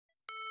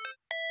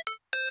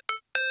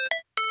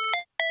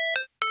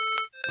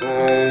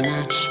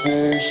it's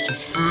supposed to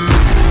feel.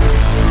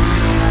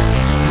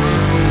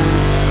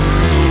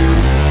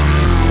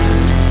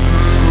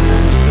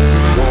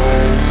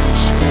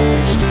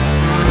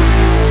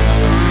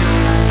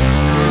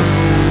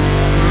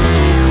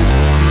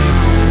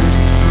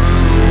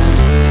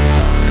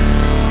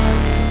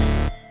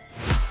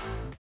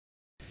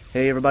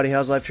 Hey everybody,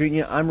 how's life treating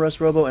you? I'm Russ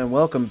Robo and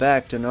welcome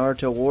back to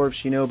Naruto War of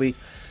Shinobi.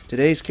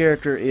 Today's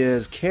character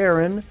is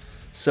Karin,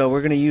 so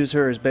we're going to use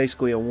her as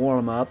basically a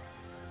warm-up.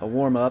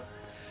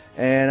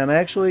 And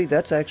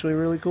that's actually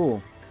really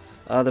cool.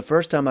 The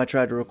first time I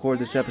tried to record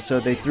this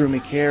episode, they threw me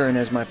Karin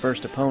as my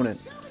first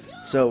opponent.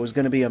 So it was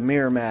going to be a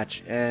mirror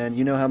match, and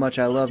you know how much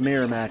I love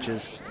mirror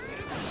matches.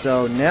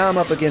 So now I'm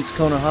up against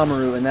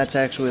Konohamaru, and that's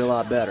actually a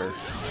lot better.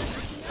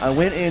 I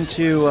went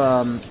into,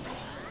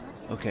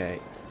 okay.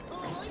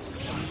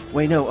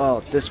 Wait, no, oh,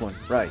 this one,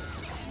 right.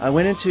 I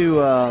went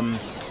into, I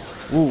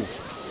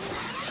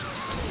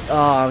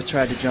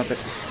tried to jump it.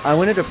 I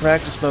went into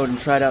practice mode and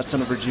tried out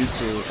some of her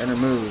jutsu and her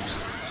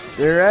moves.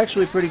 They're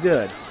actually pretty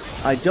good.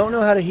 I don't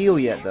know how to heal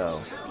yet,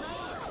 though.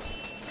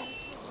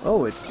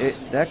 Oh,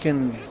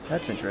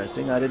 that's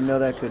interesting. I didn't know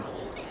that could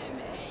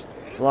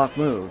block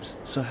moves.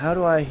 So how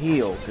do I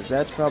heal? Because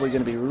that's probably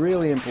going to be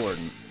really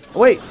important. Oh,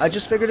 wait, I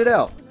just figured it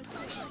out.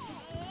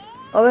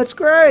 Oh, that's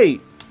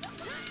great!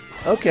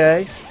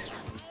 Okay.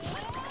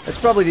 That's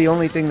probably the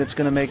only thing that's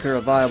going to make her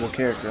a viable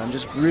character. I'm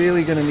just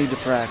really going to need to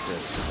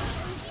practice.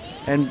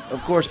 And,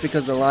 of course,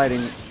 because of the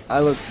lighting, I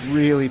look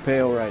really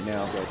pale right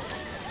now, but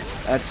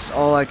that's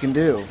all I can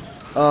do.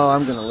 Oh,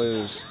 I'm going to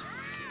lose.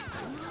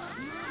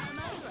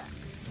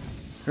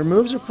 Her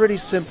moves are pretty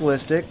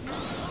simplistic.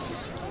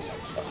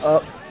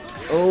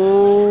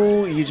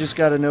 Oh, you just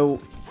got to know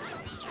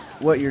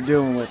what you're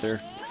doing with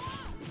her.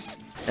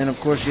 And, of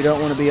course, you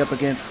don't want to be up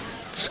against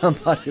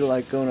somebody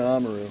like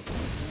Konohamaru.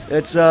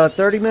 It's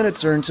 30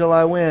 minutes or until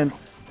I win.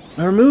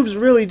 Her moves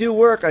really do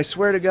work, I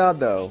swear to God,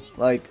 though.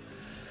 Like,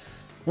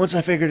 once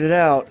I figured it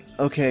out.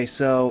 Okay,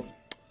 so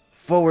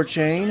forward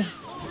chain.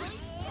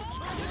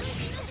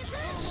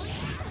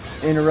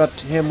 Interrupt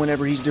him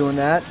whenever he's doing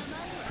that.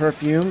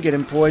 Perfume, get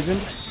him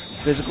poisoned.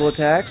 Physical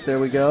attacks, there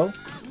we go.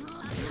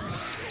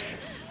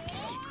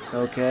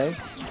 Okay.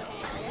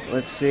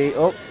 Let's see.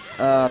 Oh,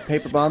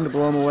 paper bomb to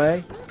blow him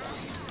away.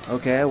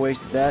 Okay, I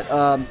wasted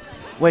that.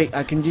 Wait,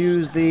 I can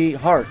use the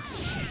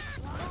hearts.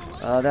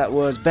 That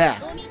was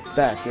back.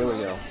 Back, there we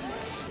go.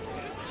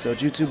 So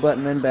jutsu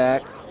button, then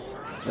back.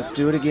 Let's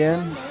do it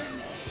again.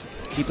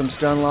 Keep him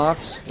stun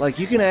locked. Like,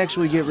 you can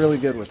actually get really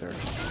good with her.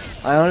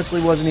 I honestly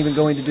wasn't even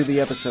going to do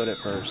the episode at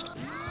first,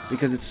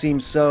 because it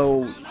seems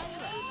so...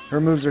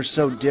 her moves are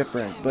so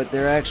different, but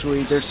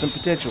there's some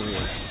potential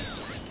here.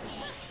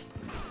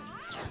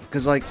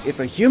 Because, like,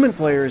 if a human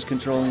player is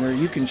controlling her,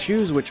 you can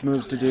choose which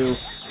moves to do,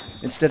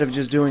 instead of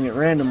just doing it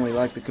randomly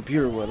like the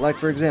computer would. Like,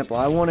 for example,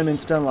 I want him in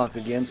stun lock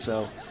again,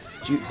 so...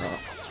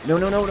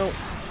 No.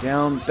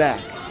 Down,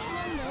 back.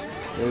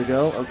 There we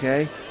go,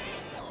 okay.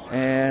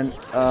 And,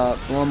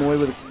 blow him away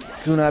with a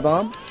kunai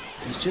bomb.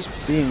 He's just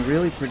being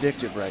really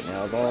predictive right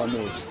now of all our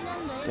moves.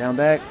 Down,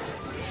 back.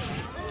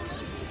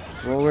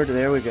 Forward,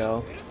 there we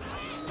go.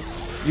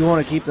 You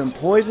want to keep them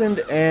poisoned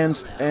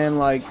and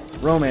like,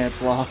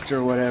 romance locked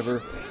or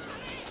whatever.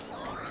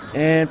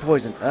 And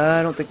poison.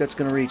 I don't think that's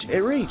going to reach.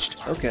 It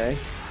reached. Okay.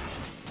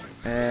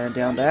 And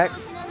down back.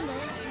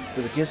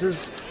 For the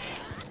kisses.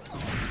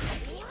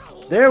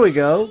 There we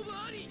go.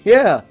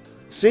 Yeah.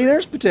 See,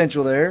 there's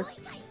potential there.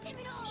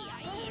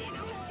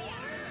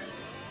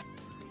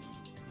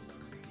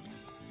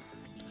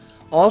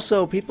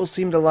 Also, people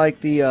seem to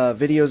like the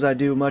videos I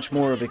do much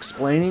more of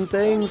explaining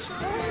things.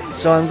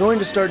 So I'm going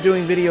to start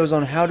doing videos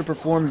on how to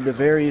perform the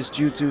various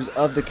jutsus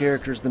of the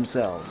characters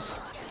themselves.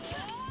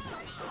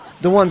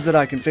 The ones that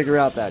I can figure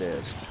out, that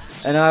is.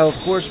 And I, of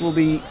course,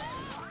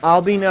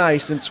 I'll be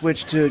nice and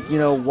switch to, you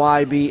know,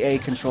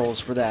 YBA controls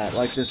for that.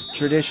 Like this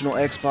traditional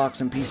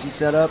Xbox and PC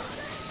setup.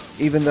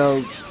 Even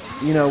though,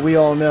 you know, we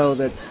all know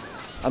that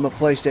I'm a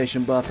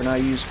PlayStation buff and I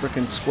use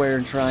frickin' square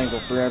and triangle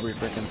for every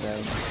frickin'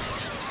 thing.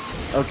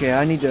 Okay,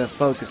 I need to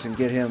focus and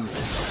get him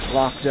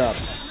locked up.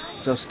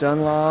 So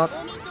stun lock.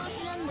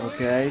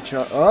 Okay,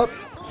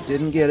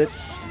 didn't get it.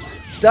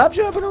 Stop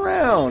jumping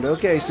around!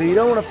 Okay, so you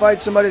don't want to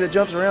fight somebody that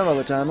jumps around all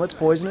the time. Let's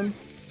poison him.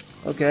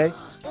 Okay,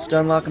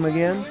 stun lock him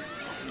again.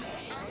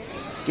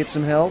 Get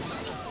some health.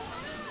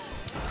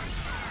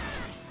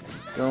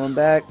 Throw him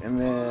back,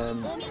 and then...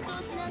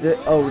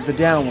 the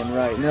down one,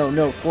 right.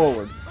 No,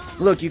 forward.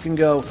 Look, you can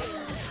go...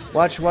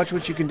 Watch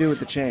what you can do with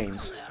the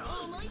chains.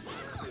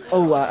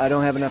 Oh, I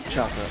don't have enough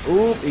chakra.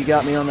 Ooh, he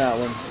got me on that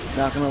one.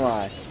 Not gonna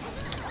lie.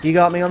 He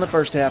got me on the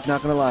first half,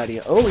 not gonna lie to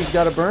you. Oh, he's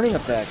got a burning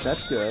effect.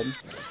 That's good.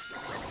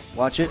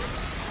 Watch it.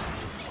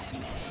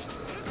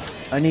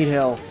 I need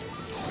health.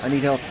 I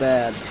need health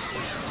bad.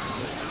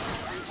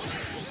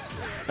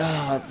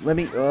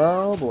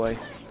 Oh boy.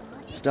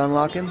 Stun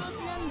lock him.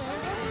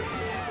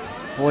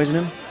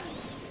 Poison him.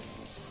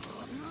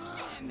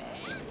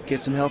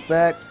 Get some health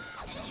back.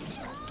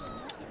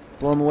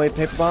 Blow him away,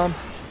 paper bomb.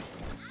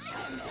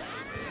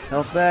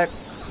 Health back.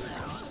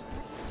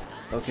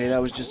 Okay,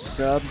 that was just a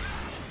sub.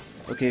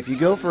 Okay, if you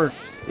go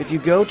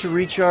to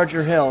recharge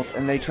your health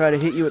and they try to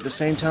hit you at the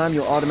same time,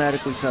 you'll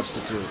automatically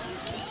substitute.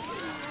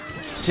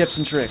 Tips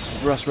and tricks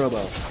with Russ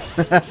Robo.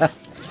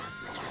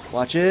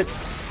 Watch it.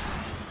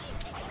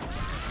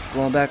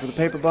 Going back with a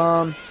paper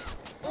bomb.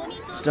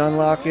 Stun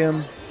lock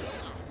him.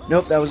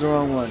 Nope, that was the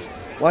wrong one.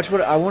 Watch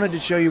what I wanted to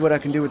show you what I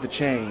can do with the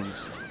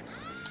chains.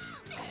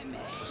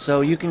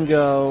 So you can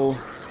go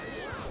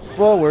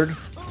forward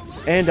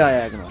and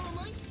diagonal.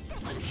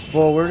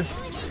 Forward,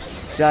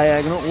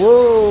 diagonal.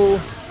 Whoa!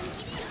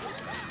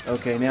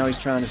 Okay, now he's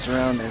trying to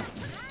surround me.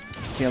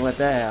 Can't let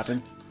that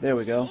happen. There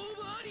we go.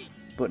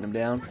 Putting him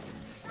down.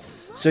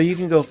 So you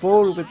can go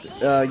forward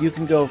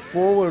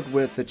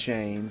with the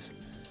chains,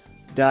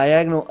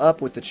 diagonal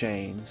up with the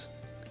chains.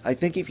 I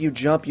think if you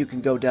jump, you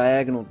can go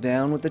diagonal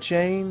down with the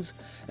chains,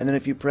 and then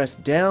if you press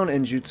down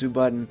Ninjutsu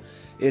button,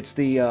 it's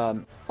the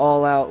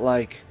all-out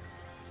like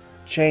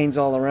chains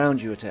all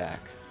around you attack.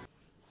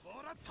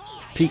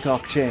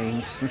 Peacock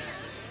chains.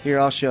 Here,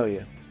 I'll show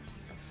you.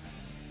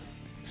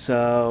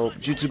 So,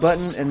 jutsu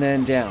button and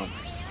then down.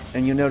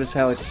 And you'll notice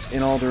how it's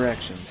in all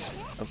directions.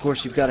 Of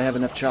course, you've got to have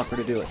enough chakra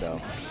to do it, though.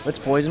 Let's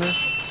poison her.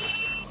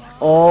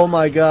 Oh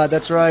my god,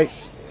 that's right.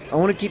 I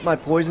want to keep my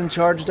poison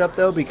charged up,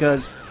 though,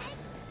 because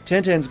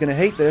Tenten's going to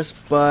hate this,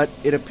 but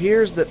it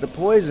appears that the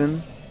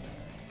poison...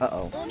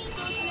 Uh-oh.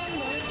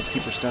 Let's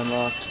keep her stun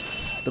locked.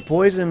 The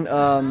poison,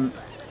 oh,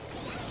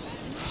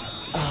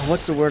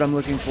 what's the word I'm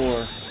looking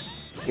for?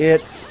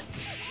 It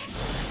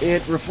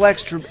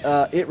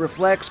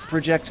reflects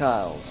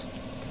projectiles.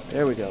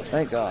 There we go.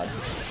 Thank God.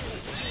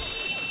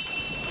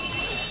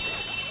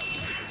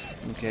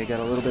 Okay, got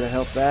a little bit of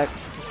health back.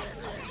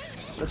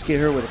 Let's get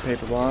her with a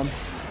paper bomb.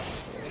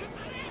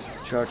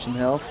 Charge some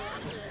health.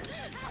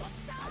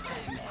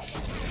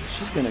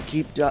 She's gonna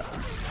keep.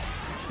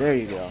 There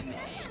you go.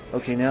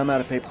 Okay, now I'm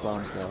out of paper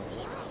bombs though.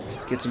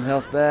 Get some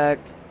health back.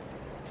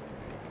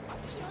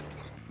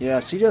 Yeah,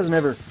 if she doesn't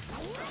ever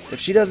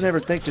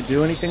think to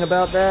do anything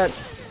about that,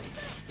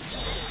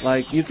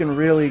 like, you can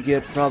really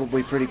get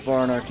probably pretty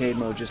far in arcade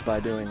mode just by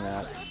doing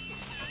that.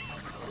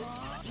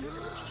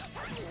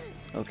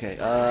 Okay,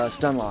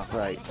 stun lock,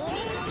 right.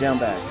 Down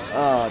back.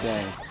 Oh,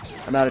 dang.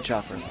 I'm out of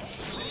chakra.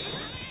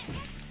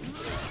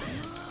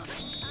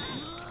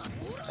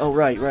 Oh,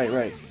 right.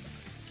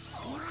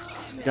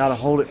 Gotta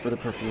hold it for the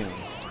perfume.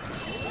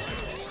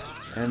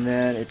 And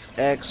then it's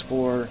X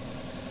for...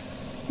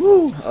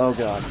 Woo! Oh,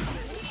 God.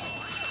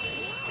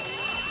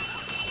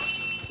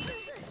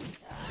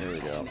 There we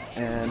go.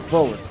 And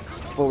forward.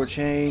 Forward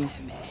chain.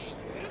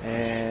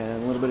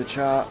 And a little bit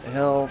of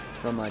health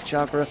from my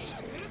chakra.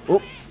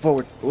 Whoop!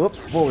 Forward. Whoop!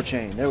 Forward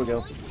chain. There we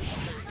go.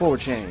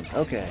 Forward chain.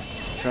 Okay.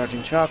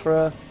 Charging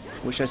chakra.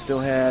 Wish I still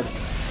had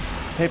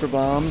paper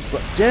bombs,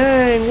 but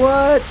dang,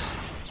 what?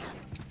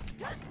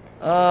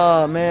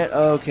 Oh, man.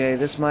 Okay,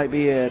 this might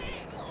be it.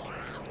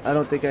 I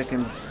don't think I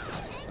can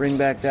bring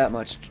back that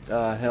much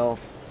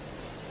health.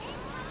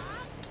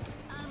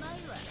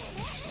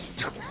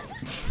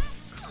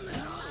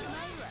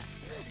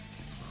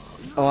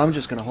 Oh, I'm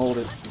just gonna hold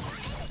it.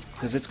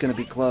 Because it's gonna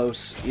be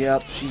close.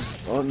 Yep, she's...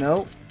 Oh,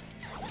 no.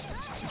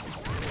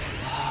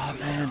 Oh,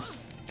 man.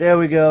 There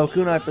we go.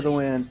 Kunai for the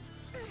win.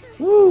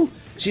 Woo!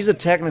 She's a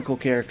technical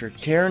character.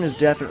 Karin is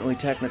definitely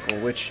technical,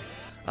 which,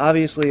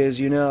 obviously, as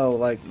you know,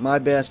 like, my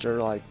best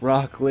are, like,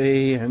 Rock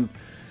Lee and...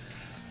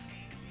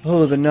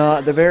 Oh,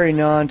 the very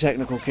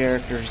non-technical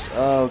characters.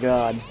 Oh,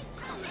 God.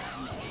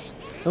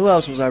 Who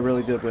else was I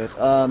really good with?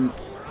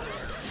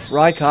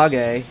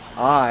 Raikage.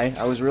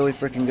 I was really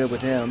freaking good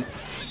with him.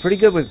 Pretty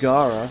good with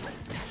Gaara.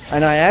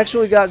 And I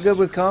actually got good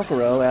with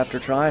Konkoro after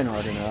trying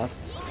hard enough.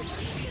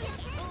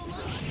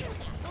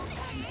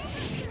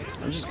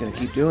 I'm just gonna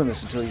keep doing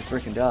this until you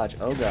freaking dodge.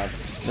 Oh, God.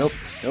 Nope.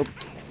 Nope.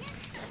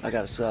 I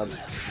got a sub.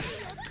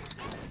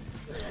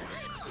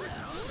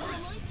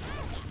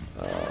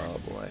 Oh,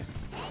 boy.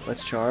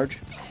 Let's charge.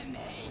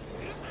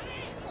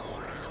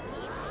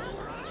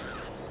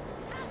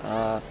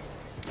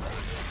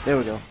 There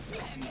we go.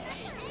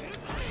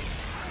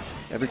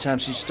 Every time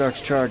she starts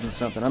charging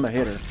something, I'm gonna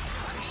hit her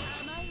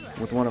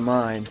with one of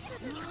mine.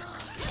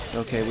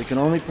 Okay, we can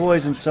only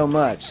poison so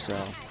much, so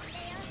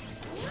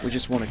we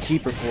just want to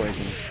keep her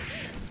poisoned.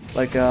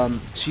 Like,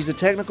 she's a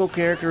technical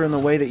character in the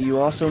way that you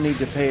also need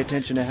to pay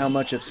attention to how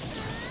much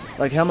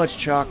how much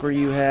chakra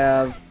you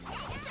have,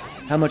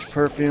 how much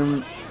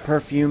perfume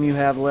you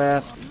have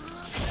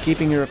left,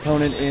 keeping your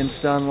opponent in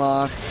stun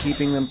lock,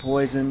 keeping them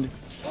poisoned.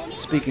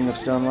 Speaking of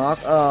stun lock,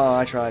 oh,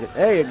 I tried it.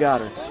 Hey, it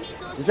got her.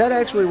 Does that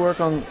actually work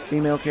on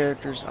female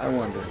characters? I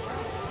wonder.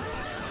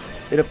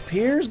 It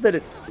appears that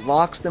it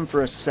locks them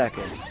for a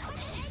second.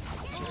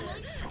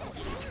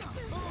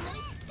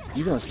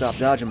 You gonna stop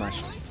dodging my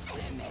shit?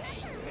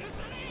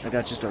 I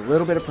got just a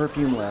little bit of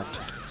perfume left.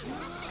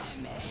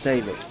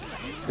 Save it.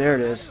 There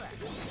it is.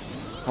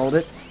 Hold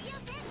it.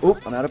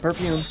 Oop, I'm out of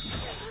perfume.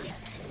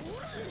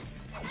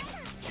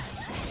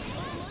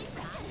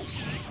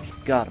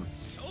 Got him.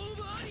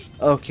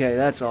 Okay,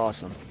 that's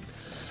awesome.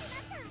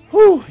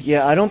 Whew,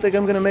 yeah, I don't think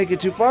I'm going to make it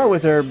too far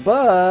with her,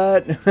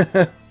 but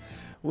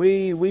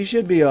We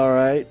should be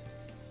alright.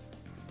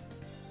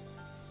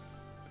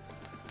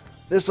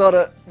 This ought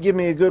to give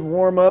me a good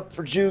warm-up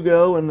for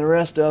Jugo and the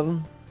rest of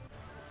them.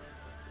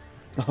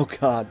 Oh,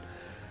 God.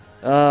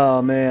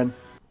 Oh, man.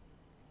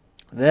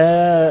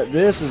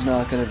 This is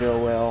not going to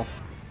go well.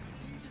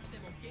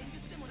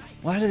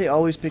 Why do they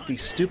always pick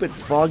these stupid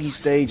foggy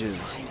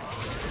stages?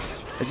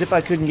 As if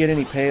I couldn't get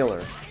any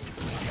paler.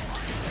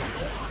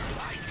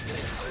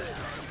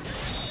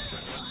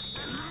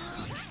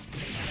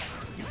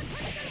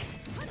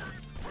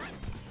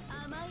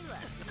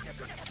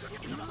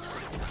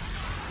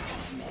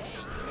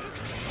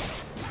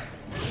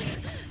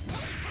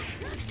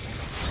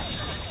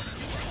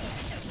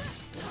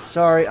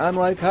 Sorry, I'm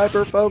like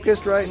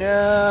hyper-focused right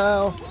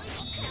now.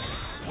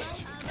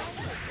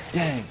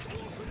 Dang.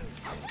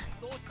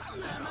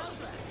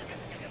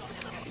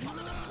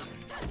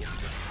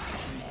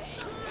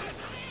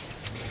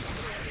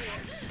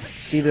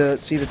 See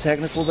the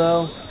technical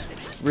though?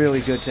 Really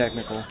good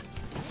technical.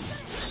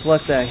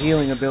 Plus that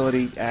healing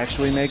ability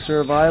actually makes her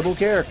a viable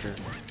character.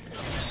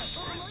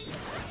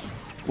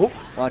 Whoop,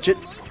 watch it.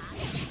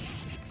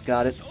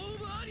 Got it.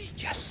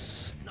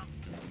 Yes.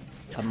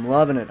 I'm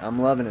loving it. I'm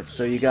loving it.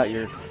 So you got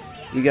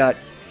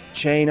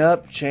chain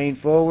up, chain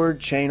forward,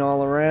 chain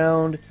all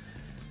around,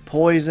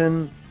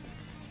 poison,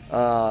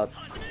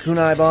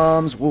 kunai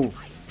bombs, woo.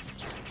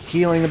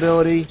 Healing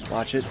ability,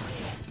 watch it.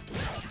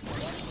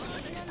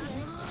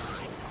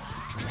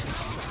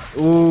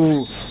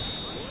 Ooh.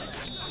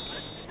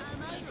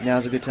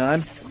 Now's a good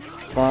time.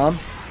 Bomb.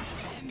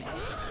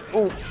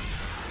 Ooh.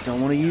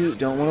 Don't want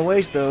to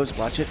waste those.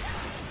 Watch it.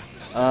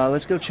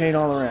 Let's go chain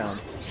all around.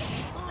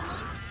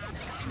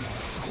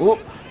 Ooh.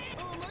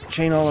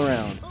 Chain all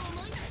around.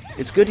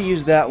 It's good to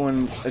use that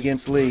one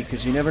against Lee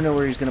because you never know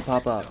where he's gonna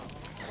pop up.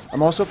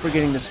 I'm also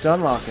forgetting to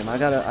stun lock him. I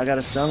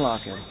gotta stun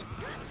lock him.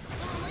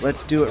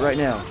 Let's do it right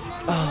now.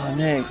 Oh,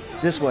 nay.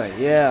 This way.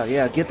 Yeah,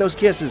 yeah. Get those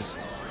kisses.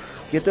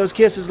 Get those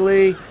kisses,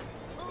 Lee.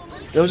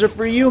 Those are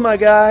for you, my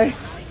guy.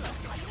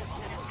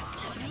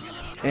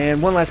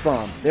 And one last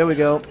bomb. There we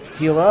go.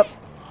 Heal up.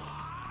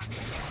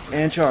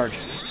 And charge.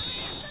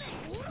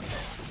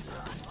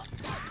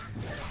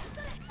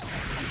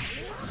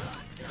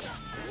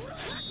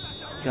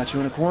 Got you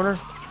in a corner.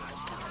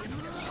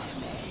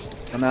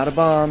 I'm out of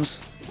bombs.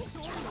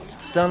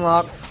 Stun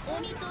lock.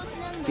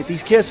 Get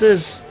these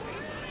kisses.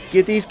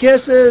 Get these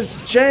kisses.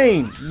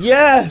 Chain.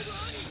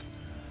 Yes.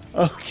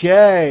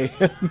 Okay.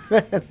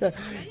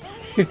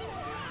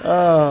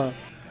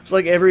 It's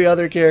like every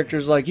other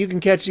character's like, you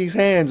can catch these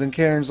hands, and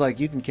Karen's like,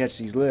 you can catch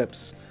these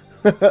lips.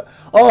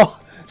 Oh,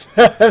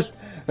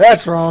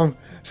 that's wrong.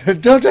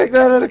 Don't take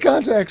that out of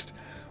context.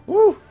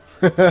 Woo.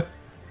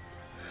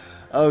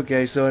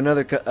 Okay, so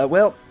another...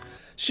 well,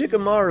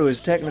 Shikamaru is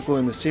technical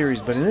in the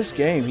series, but in this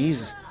game,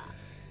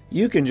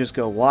 you can just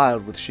go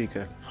wild with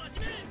Shika.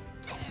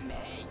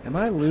 Am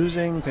I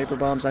losing paper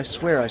bombs? I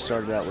swear I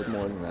started out with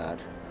more than that.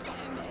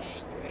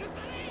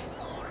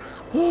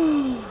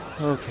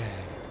 Okay.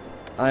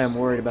 I am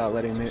worried about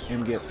letting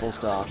him get full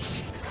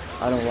stocks.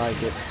 I don't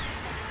like it.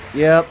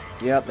 Yep,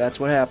 that's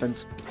what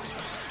happens.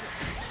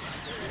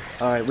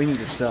 Alright, we need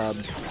a sub.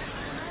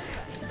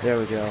 There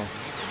we go.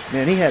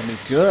 Man, he had me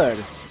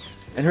good.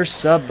 And her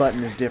sub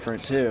button is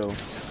different too.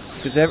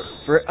 Because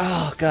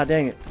oh, god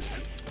dang it.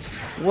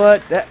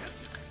 What?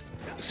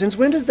 Since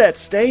when does that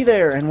stay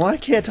there? And why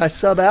can't I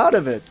sub out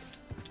of it?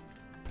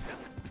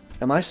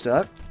 Am I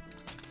stuck?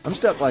 I'm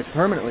stuck like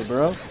permanently,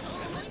 bro.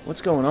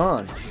 What's going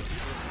on?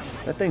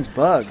 That thing's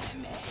bugged.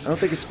 I don't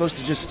think it's supposed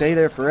to just stay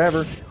there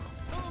forever.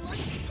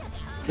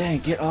 Dang,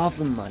 get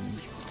off of my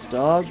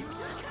dog.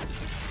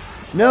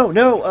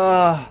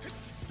 No,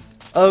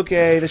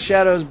 okay, the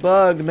shadow's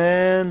bugged,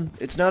 man.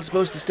 It's not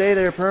supposed to stay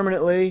there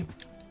permanently.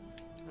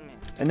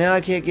 And now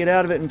I can't get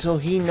out of it until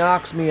he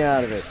knocks me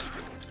out of it.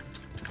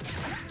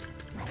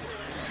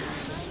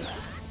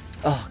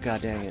 Oh,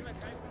 god dang it.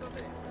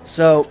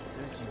 So,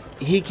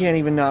 he can't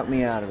even knock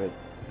me out of it.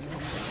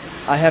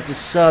 I have to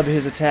sub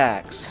his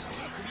attacks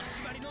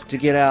to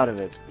get out of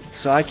it.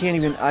 So I can't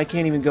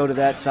even go to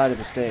that side of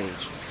the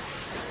stage.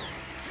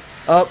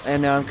 Oh,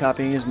 and now I'm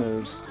copying his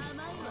moves.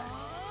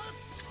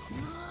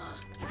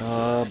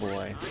 Oh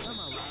boy.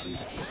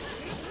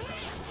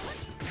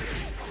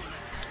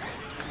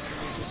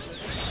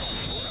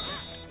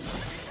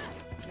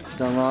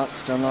 Stun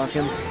lock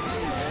him.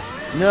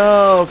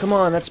 No, come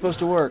on, that's supposed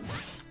to work.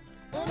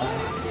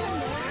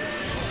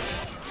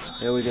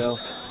 There we go.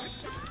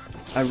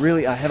 I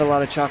have a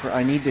lot of chakra.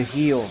 I need to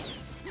heal.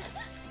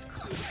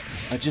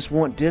 I just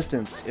want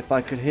distance. If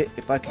I could get.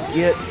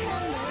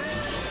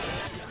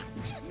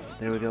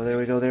 There we go, there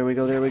we go, there we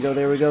go, there we go,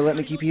 there we go. Let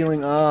me keep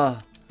healing.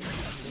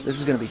 This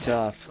is gonna be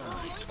tough.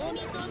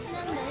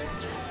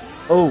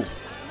 Oh.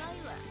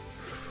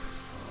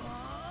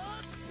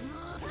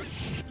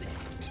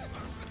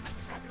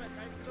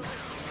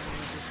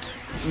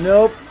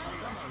 Nope.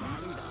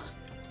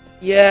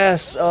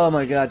 Yes. Oh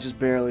my god, just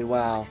barely.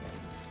 Wow.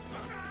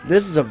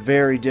 This is a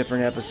very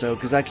different episode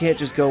because I can't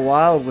just go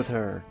wild with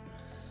her.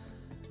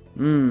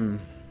 You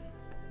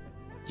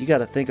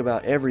gotta think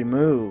about every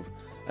move.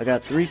 I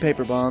got 3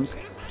 paper bombs.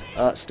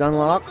 Stun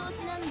lock.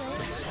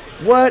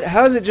 What?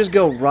 How does it just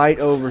go right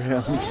over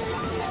him?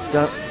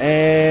 Stun.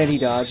 And he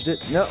dodged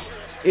it. No.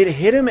 It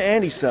hit him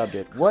and he subbed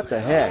it. What the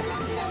heck?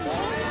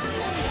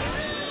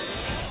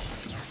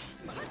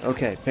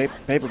 Okay,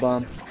 paper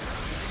bomb.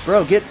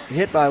 Bro, get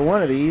hit by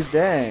one of these.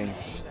 Dang.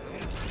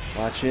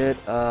 Watch it.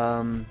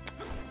 I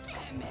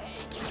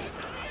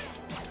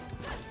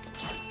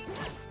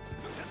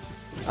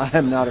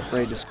am not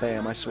afraid to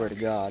spam, I swear to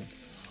God.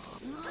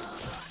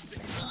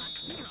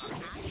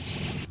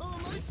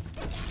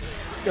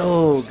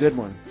 Oh, good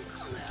one.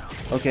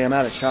 Okay, I'm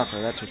out of chakra.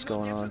 That's what's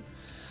going on.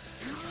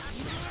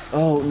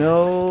 Oh,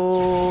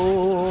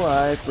 no.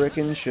 I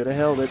frickin' should have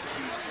held it.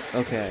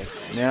 Okay,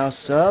 now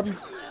sub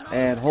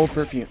and hold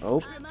perfume.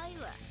 Oh,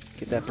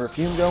 get that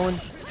perfume going.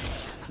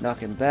 Knock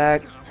him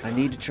back. I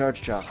need to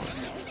charge chakra.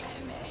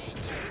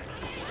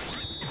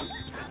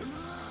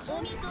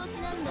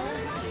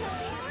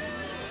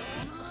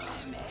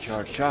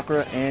 Charge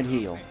chakra and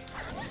heal.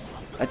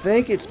 I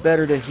think it's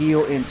better to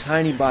heal in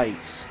tiny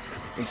bites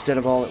instead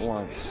of all at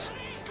once.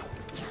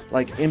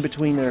 Like in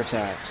between their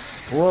attacks.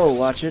 Whoa,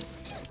 watch it.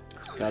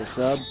 Got a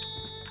sub.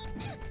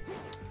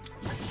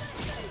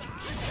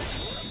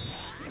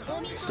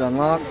 Stun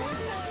lock.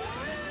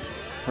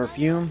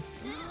 Perfume.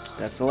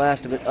 That's the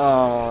last of it.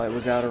 Oh, it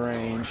was out of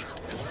range.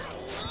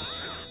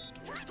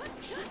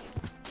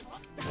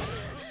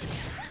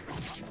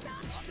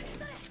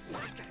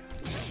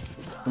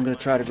 I'm going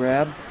to try to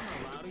grab.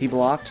 He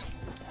blocked.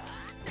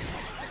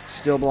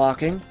 Still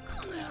blocking.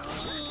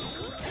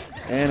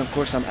 And of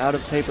course I'm out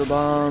of paper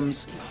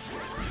bombs.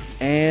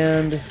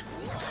 And...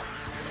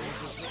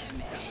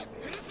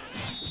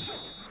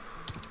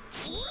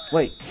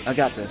 wait, I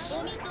got this.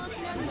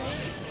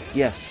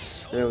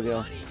 Yes, there we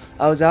go.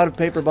 I was out of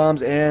paper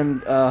bombs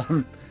and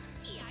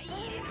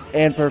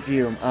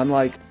perfume. I'm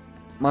like,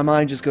 my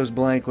mind just goes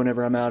blank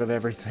whenever I'm out of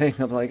everything.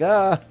 I'm like,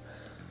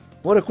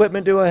 what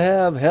equipment do I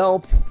have?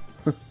 Help!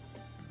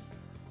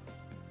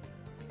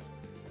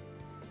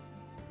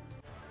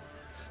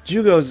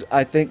 Jugo's,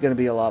 I think, going to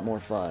be a lot more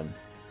fun.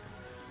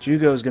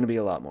 Jugo's going to be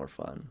a lot more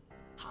fun.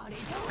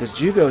 Because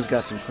Jugo's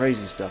got some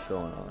crazy stuff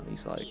going on.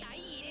 He's like...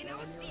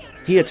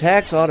 he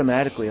attacks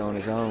automatically on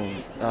his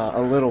own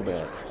a little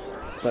bit,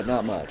 but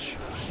not much.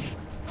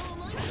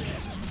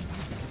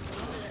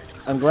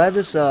 I'm glad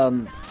this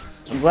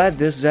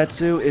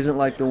Zetsu isn't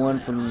like the one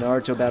from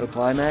Naruto Battle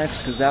Climax,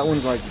 because that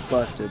one's like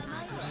busted.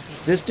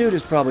 This dude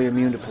is probably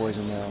immune to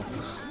poison though.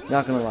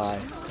 Not gonna lie.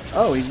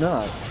 Oh, he's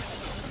not.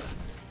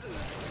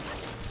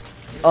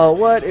 Oh,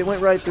 what? It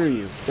went right through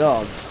you.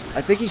 Dog.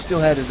 I think he still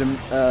had his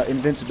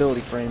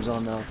invincibility frames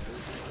on, though.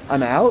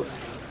 I'm out?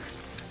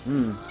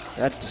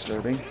 That's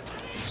disturbing.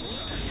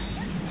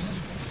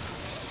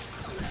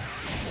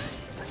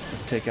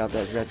 Let's take out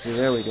that Zetsu.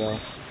 There we go.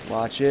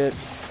 Watch it.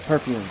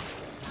 Perfume.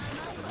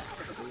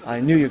 I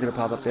knew you were going to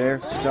pop up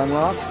there. Stun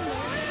lock.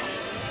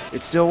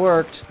 It still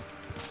worked.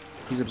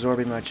 He's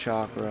absorbing my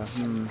chakra.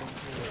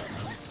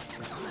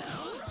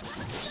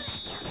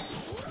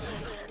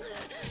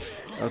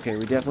 Okay,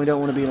 we definitely don't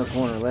want to be in a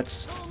corner.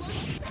 Let's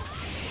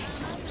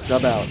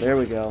sub out. There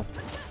we go.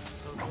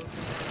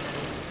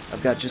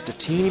 I've got just a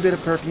teeny bit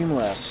of perfume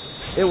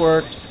left. It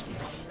worked.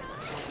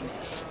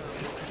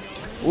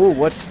 Ooh,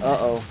 what's...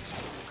 uh-oh.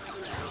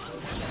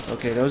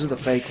 Okay, those are the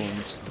fake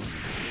ones.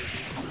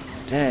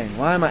 Dang,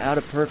 why am I out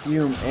of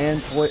perfume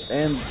and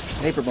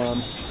paper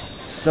bombs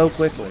so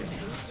quickly?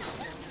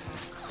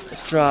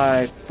 Let's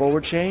try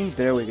forward change.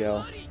 There we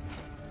go.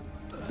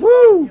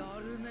 Woo!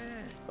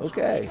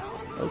 Okay.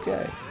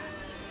 Okay.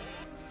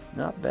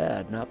 Not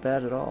bad. Not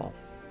bad at all.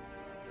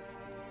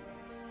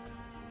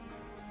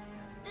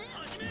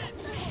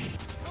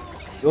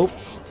 Oh.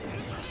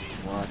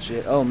 Watch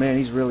it. Oh, man,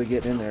 he's really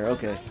getting in there.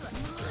 Okay.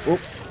 Oh.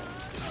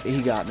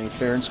 He got me.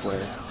 Fair and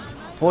square.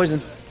 Poison.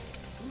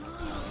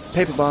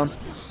 Paper bomb.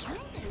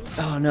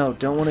 Oh, no.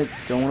 Don't want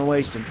to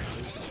waste him.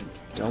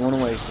 Don't want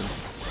to waste him.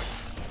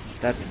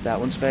 That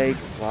one's fake.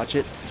 Watch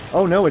it.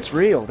 Oh, no, it's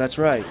real. That's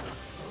right.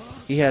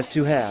 He has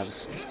 2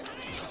 halves.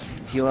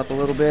 Heal up a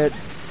little bit.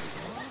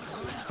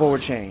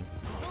 Forward chain.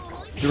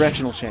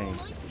 Directional chain.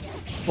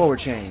 Forward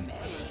chain.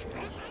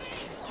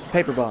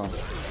 Paper bomb.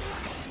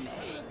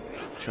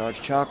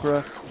 Charge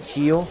chakra.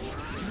 Heal.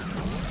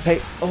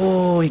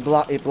 Oh,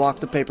 it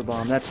blocked the paper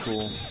bomb. That's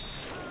cool.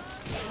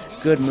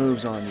 Good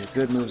moves on you.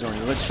 Good moves on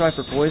you. Let's try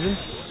for poison.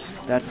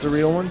 That's the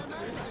real one.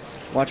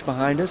 Watch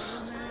behind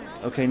us.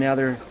 Okay, now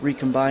they're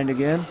recombined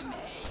again.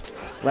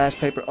 Last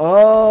paper.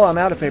 Oh, I'm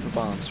out of paper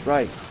bombs.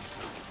 Right.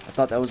 I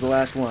thought that was the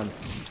last one.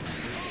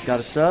 Got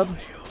a sub.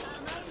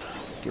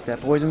 Get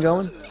that poison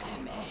going.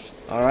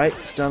 Alright,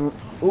 stun...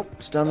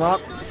 oop, stun lock.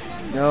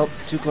 Nope,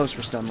 too close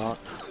for stun lock.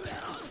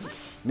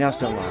 Now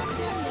stun lock.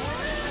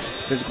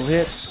 Physical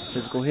hits.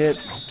 Physical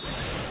hits.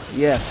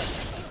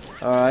 Yes.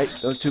 Alright,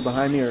 those 2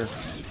 behind me are...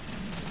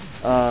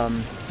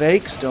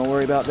 fakes. Don't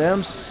worry about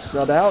them.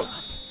 Sub out.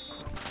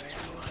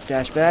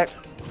 Dash back.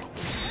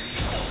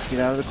 Get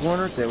out of the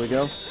corner. There we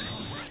go.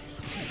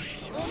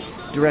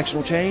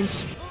 Directional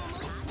chains.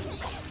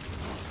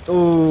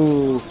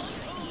 Ooh.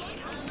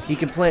 He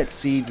can plant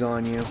seeds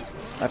on you.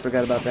 I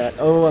forgot about that.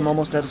 Oh, I'm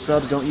almost out of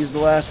subs. Don't use the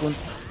last one.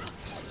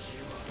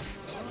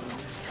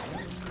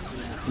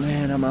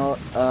 Man, I'm out.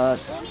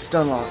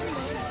 Stun lock.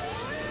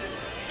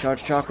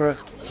 Charge chakra.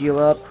 Heal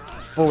up.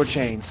 Forward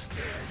chains.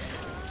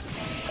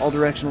 All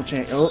directional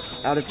chain. Oh,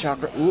 out of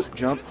chakra. Oop,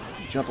 jump.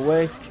 Jump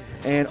away.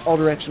 And all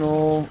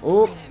directional.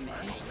 Oh.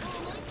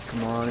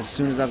 Come on, as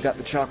soon as I've got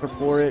the chakra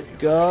for it.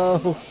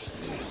 Go.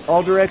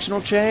 All directional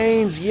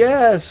chains.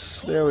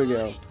 Yes. There we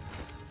go.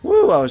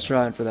 Woo, I was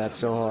trying for that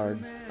so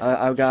hard.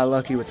 I got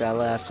lucky with that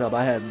last sub.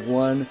 I had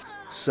one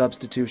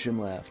substitution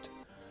left.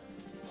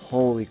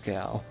 Holy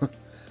cow.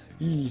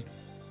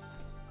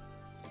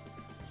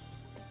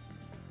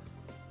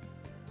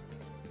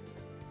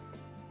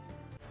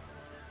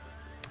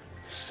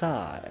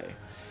 Sigh.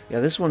 Yeah,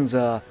 this one's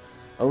a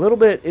little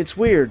bit, it's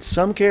weird.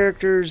 Some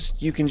characters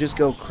you can just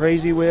go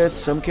crazy with.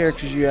 Some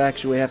characters you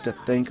actually have to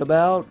think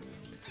about.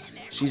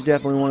 She's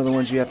definitely one of the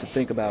ones you have to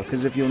think about.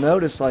 Because if you'll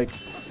notice, like,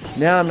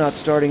 now I'm not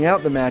starting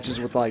out the matches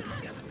with, like,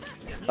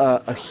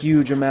 a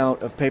huge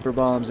amount of paper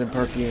bombs and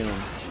perfume.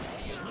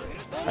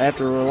 I have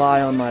to rely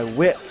on my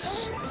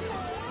wits.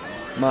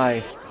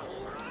 My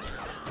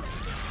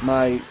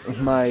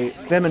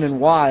feminine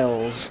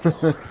wiles.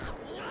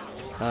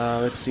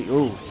 Let's see.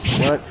 Ooh,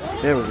 what?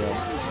 There we go.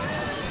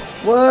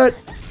 What?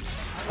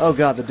 Oh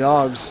god, the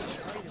dogs.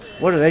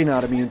 What are they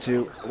not immune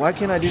to? Why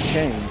can't I do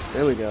chains?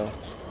 There we go.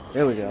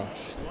 There we go.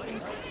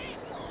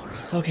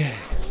 Okay.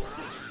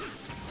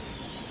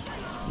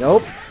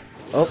 Nope.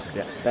 Oh,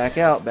 yeah. Back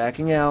out.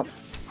 Backing out.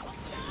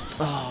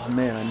 Oh,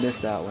 man, I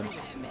missed that one.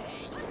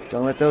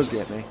 Don't let those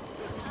get me.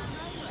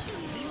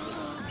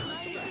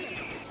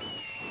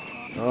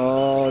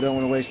 Oh, don't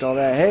want to waste all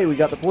that. Hey, we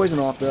got the poison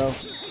off, though.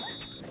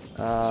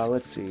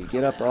 Let's see.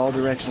 Get up all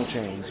directional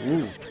chains.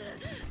 Ooh.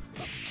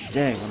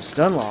 Dang, I'm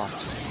stun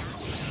locked.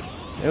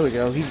 There we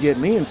go. He's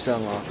getting me in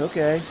stun lock.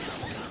 Okay.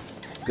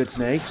 Good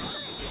snakes.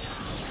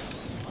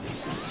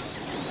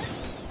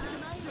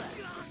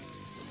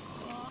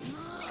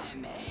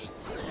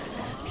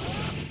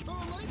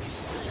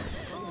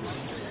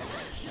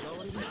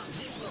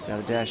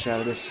 Gotta dash out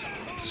of this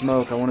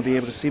smoke. I want to be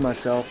able to see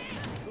myself.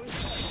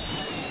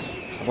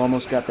 I've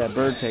almost got that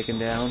bird taken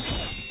down.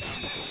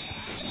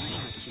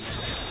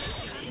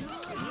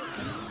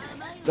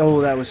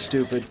 Oh, that was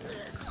stupid.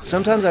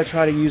 Sometimes I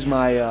try to use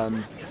my,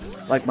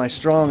 like my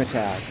strong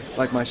attack,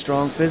 like my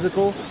strong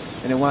physical,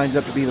 and it winds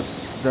up to be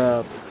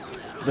the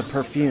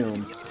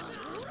perfume.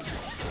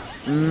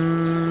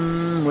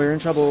 We're in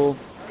trouble.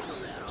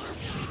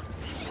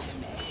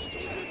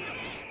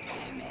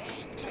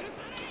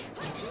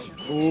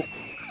 Ooh.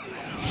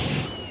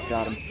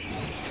 Got him.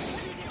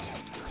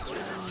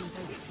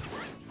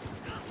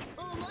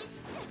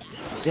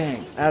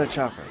 Dang, out of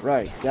chakra.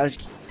 Right.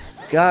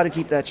 Gotta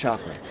keep that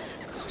chakra.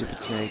 Stupid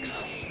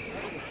snakes.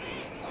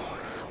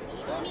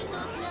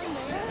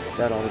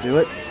 That ought to do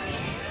it.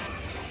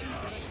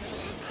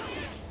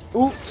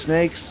 Ooh,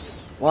 snakes.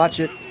 Watch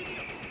it.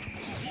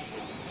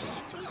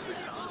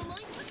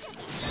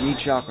 Need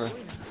chakra.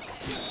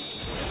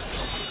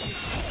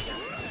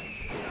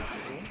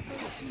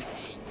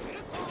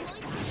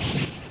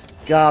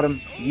 Got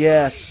him.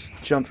 Yes.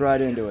 Jumped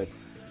right into it.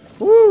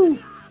 Woo!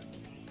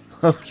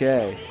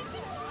 Okay.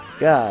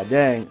 God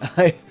dang.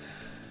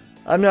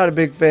 I'm not a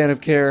big fan of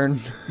Karin.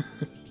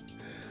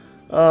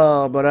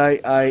 Oh,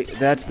 but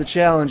that's the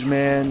challenge,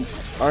 man.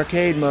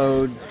 Arcade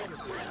mode.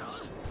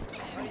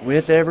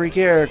 With every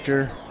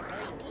character.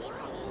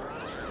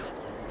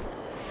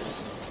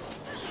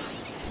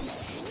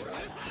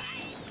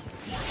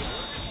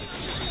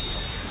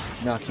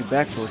 Knock you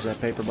back towards that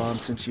paper bomb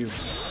since you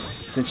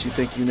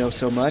think you know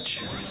so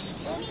much.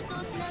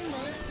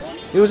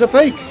 It was a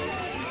fake!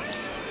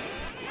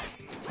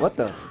 What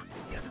the?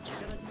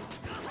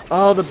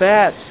 Oh, the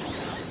bats!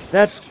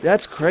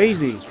 That's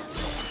crazy.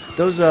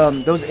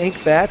 Those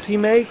ink bats he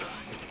make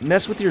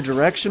mess with your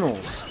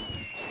directionals.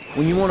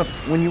 When you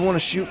wanna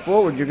shoot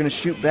forward, you're gonna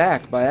shoot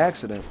back by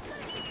accident.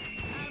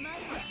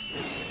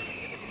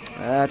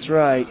 That's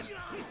right.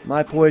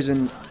 My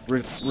poison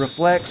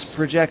reflects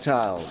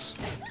projectiles.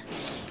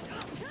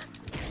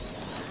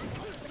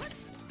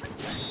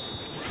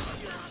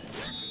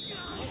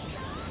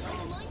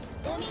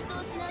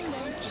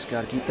 Just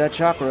gotta keep that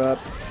chakra up.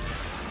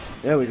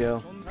 There we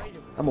go.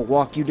 I'm gonna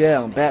walk you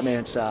down,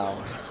 Batman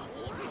style.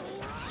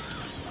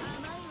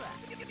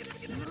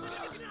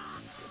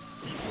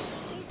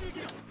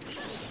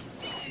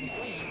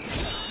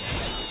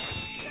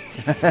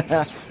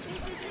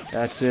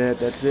 That's it,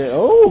 that's it.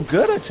 Oh,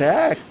 good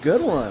attack.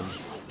 Good one.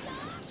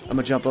 I'm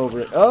gonna jump over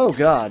it. Oh,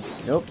 God.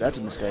 Nope, that's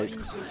a mistake.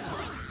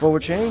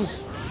 Forward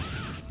chains.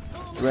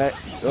 Right.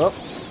 Oh,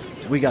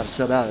 we got to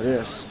sub out of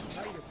this.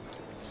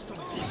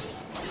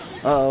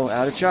 Uh-oh,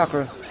 out of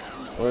chakra.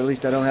 Or at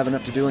least I don't have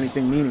enough to do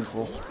anything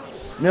meaningful.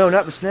 No,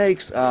 not the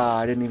snakes. Ah,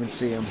 I didn't even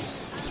see him.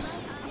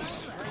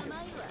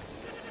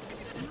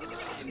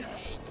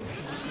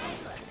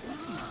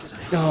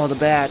 Oh, the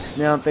bats.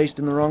 Now I'm faced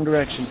in the wrong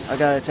direction. I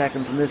gotta attack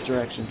him from this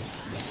direction.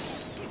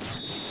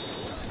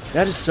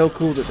 That is so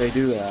cool that they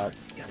do that.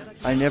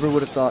 I never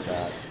would have thought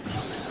that.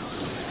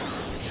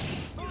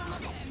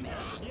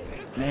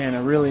 Man,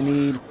 I really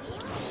need...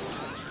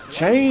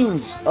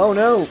 chains! Oh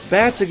no!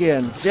 Bats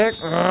again! Dick!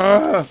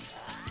 Ugh.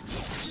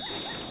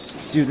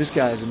 Dude, this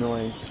guy is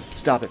annoying.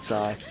 Stop it,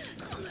 Sai.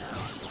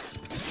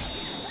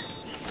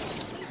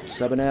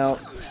 Subbing out.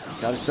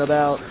 Gotta sub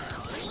out.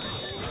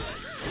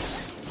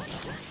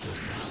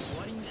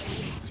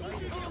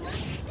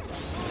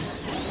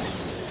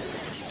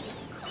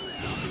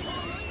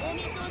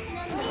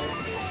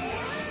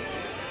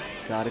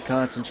 Gotta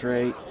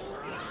concentrate.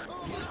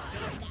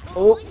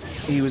 Oh,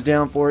 he was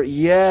down for it.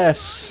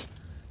 Yes!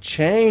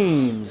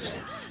 Chains!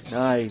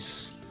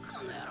 Nice.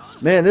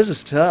 Man, this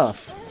is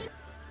tough.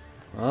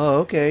 Oh,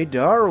 okay.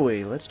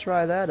 Darui. Let's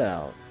try that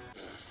out.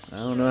 I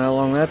don't know how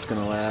long that's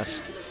gonna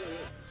last.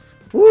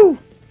 Woo!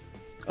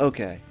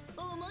 Okay.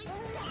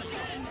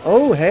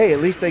 Oh, hey, at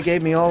least they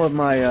gave me all of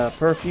my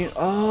perfume.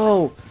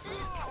 Oh!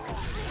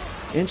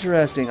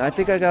 Interesting. I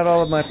think I got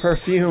all of my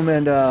perfume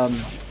and,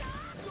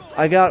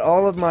 I got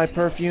all of my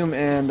perfume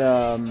and,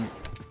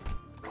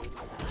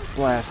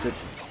 blasted.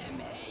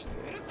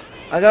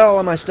 I got all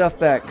of my stuff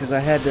back because I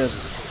had to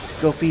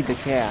go feed the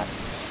cat.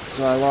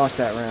 So I lost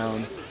that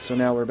round. So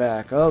now we're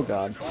back. Oh,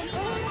 God.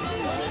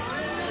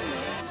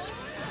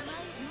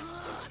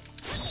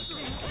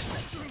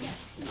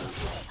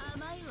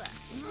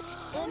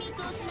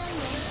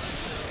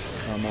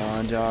 Come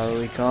on,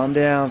 Darui. Calm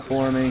down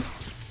for me.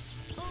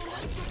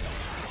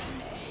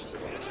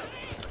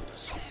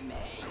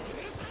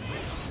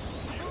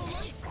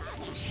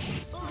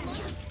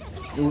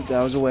 Ooh,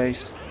 that was a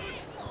waste.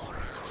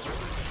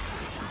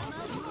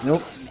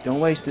 Nope, don't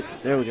waste it.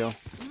 There we go.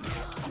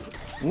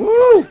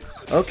 Woo!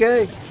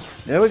 Okay,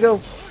 there we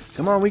go.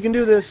 Come on, we can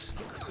do this.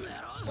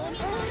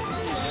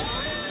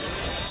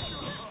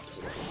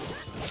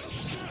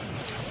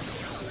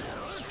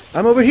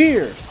 I'm over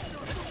here.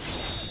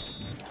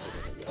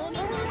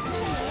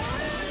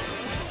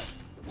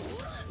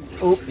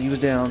 Oh, he was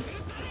down.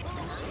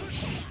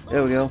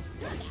 There we go.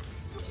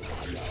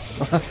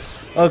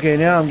 Okay,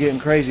 now I'm getting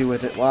crazy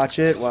with it. Watch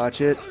it,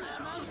 watch it.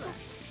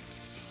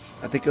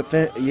 I think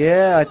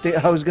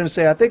I was gonna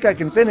say I think I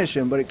can finish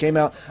him, but it came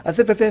out.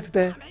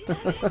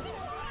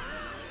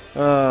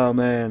 Oh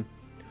man.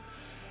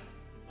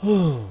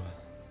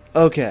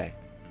 Okay.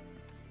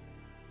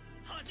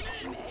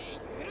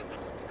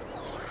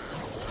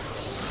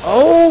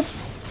 Oh!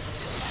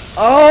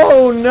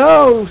 Oh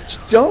no!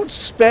 Don't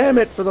spam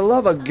it for the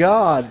love of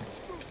God!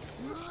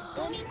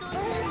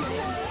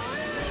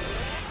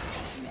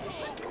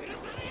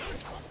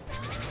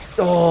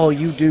 Oh,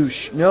 you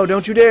douche. No,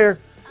 don't you dare!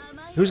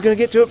 Who's gonna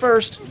get to it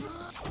first?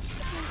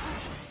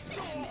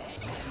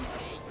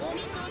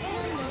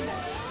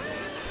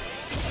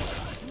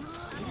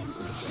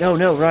 No,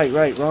 no,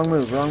 right. Wrong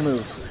move, wrong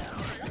move.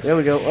 There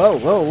we go. Oh,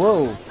 whoa,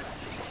 whoa.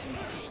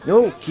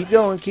 No, keep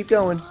going, keep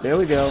going. There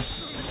we go.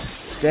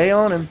 Stay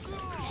on him.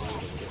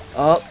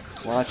 Up.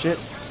 Watch it.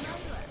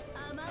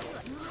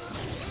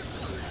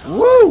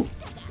 Woo!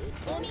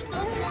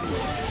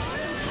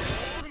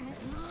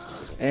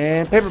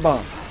 And paper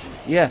bomb.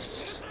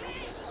 Yes.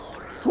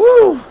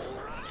 Woo!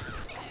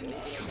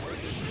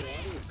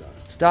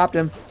 Stopped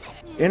him.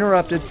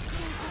 Interrupted.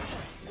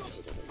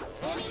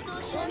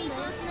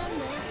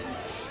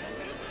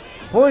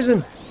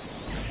 Poison.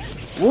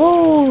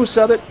 Woo!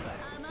 Sub it.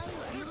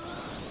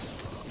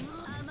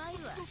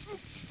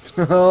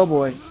 Oh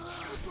boy.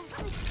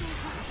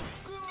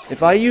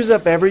 If I use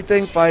up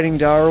everything fighting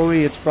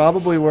Darui, it's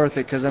probably worth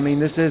it, because I mean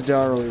this is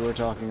Darui we're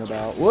talking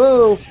about.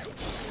 Whoa!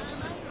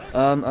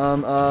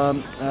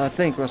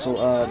 Think, Russell.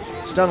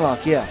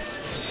 Stunlock, yeah.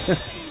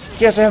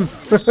 Kiss him!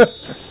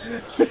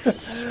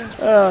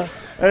 I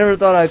never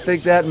thought I'd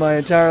think that in my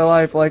entire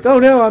life. Like, oh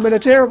no, I'm in a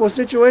terrible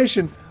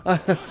situation.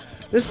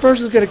 This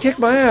person's gonna kick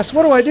my ass.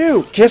 What do I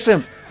do? Kiss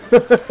him!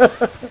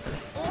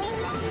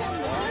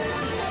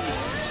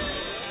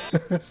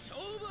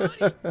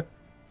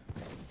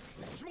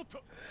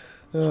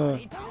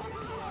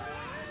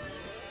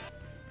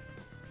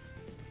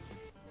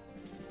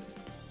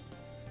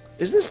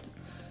 Is this...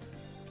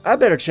 I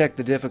better check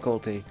the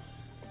difficulty.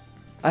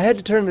 I had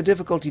to turn the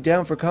difficulty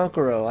down for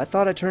Konkoro. I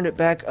thought I turned it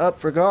back up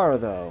for Gara,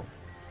 though.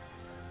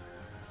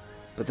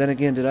 But then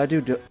again, did I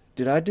do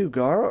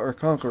Gara or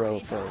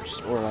Konkoro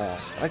first or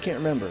last? I can't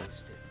remember.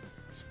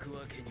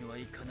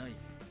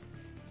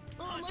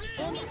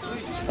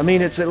 I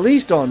mean, it's at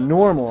least on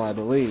normal, I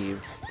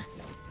believe.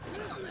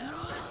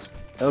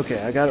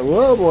 Okay, I got it.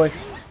 Whoa, boy.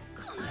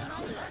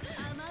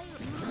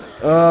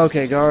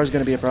 Okay, Gara's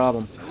gonna be a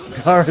problem.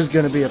 Gara's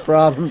gonna be a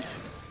problem.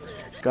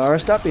 Gara,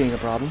 stop being a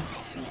problem.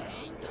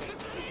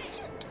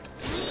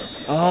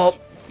 Oh.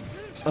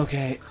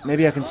 Okay,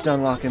 maybe I can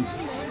stun lock him.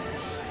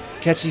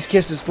 Catch these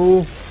kisses,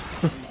 fool.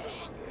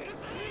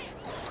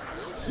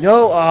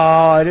 No!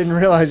 Oh, I didn't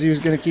realize he was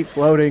gonna keep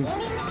floating.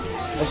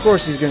 Of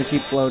course he's gonna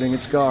keep floating.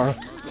 It's Gara.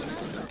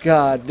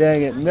 God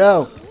dang it.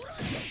 No!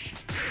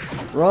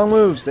 Wrong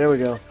moves. There we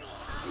go.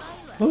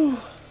 Whew.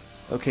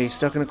 Okay,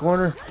 stuck in a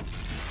corner.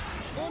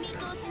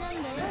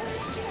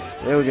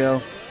 There we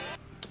go.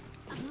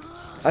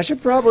 I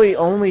should probably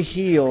only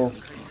heal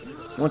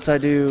once I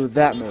do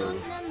that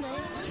move.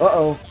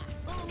 Uh-oh.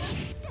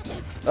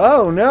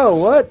 Oh, no,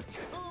 what?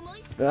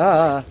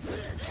 Ah.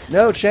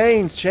 No,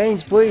 chains,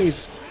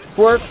 please.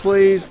 Work,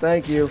 please.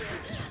 Thank you.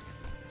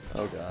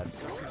 Oh, God.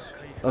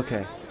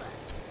 Okay.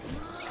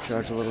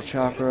 Charge a little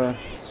chakra.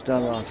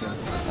 Stun lock him.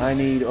 I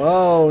need...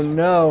 Oh,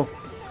 no.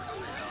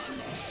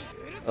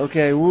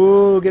 Okay,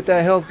 woo, get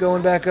that health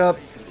going back up.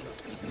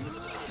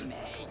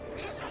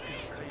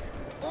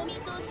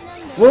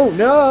 Whoa,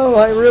 no,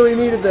 I really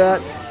needed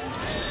that.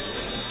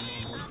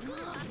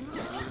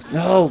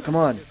 No, come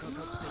on.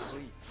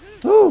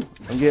 Woo,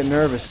 I'm getting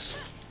nervous.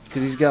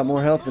 Because he's got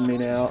more health than me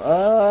now.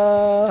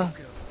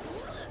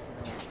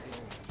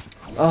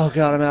 Oh,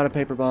 God, I'm out of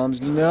paper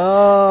bombs.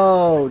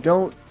 No,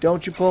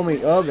 don't you pull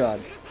me. Oh,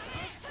 God.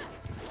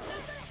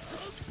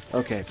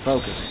 Okay,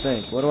 focus,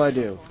 think. What do I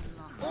do?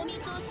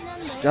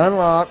 Stun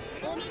lock.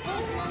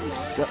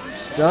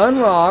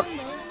 Stun lock.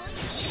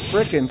 This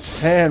frickin'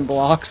 sand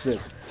blocks it.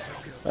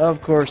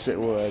 Of course it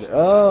would.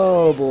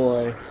 Oh,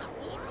 boy.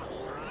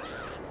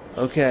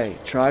 Okay,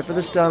 try for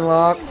the stun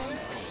lock.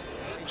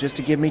 Just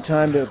to give me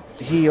time to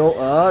heal.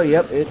 Oh,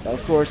 yep,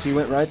 of course, he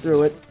went right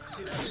through it.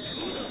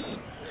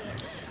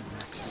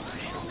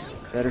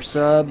 Better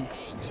sub.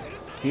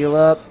 Heal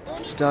up.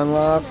 Stun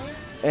lock.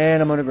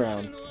 And I'm on the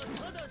ground.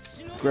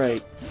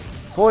 Great.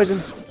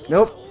 Poison.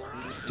 Nope.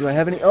 Do I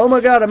have any? Oh my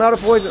God, I'm out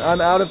of poison.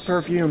 I'm out of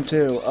perfume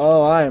too.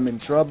 Oh, I am in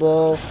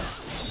trouble.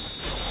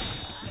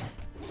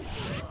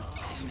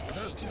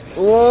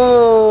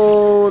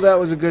 Whoa, that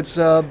was a good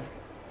sub.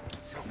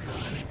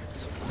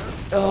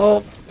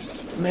 Oh,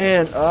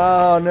 man.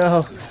 Oh,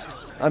 no.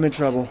 I'm in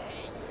trouble.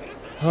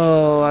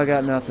 Oh, I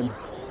got nothing.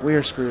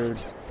 We're screwed.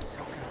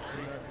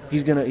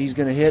 He's gonna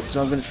hit,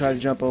 so I'm gonna try to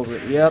jump over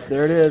it. Yep,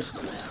 there it is.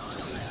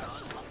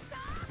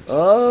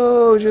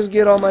 Oh, just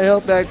get all my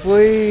health back,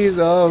 please.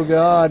 Oh,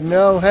 God.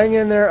 No, hang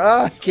in there.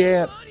 I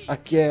can't.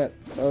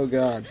 Oh,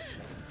 God.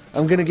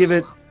 I'm gonna give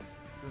it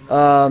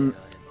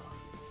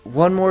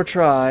one more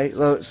try.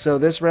 So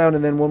this round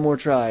and then one more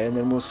try, and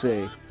then we'll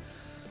see.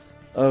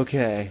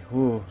 Okay.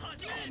 Ooh.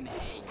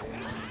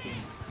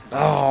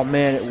 Oh,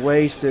 man, it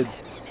wasted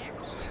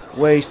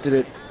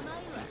it.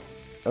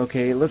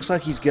 Okay, it looks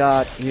like he's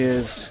got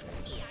his,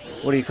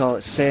 what do you call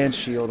it, sand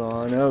shield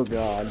on. Oh,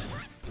 God.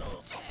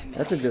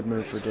 That's a good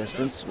move for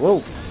distance.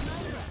 Whoa.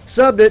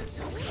 Subbed it.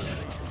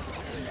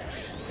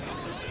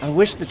 I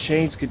wish the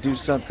chains could do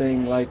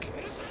something like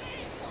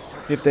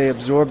if they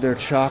absorb their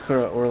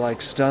chakra or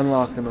like stun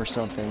lock them or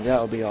something.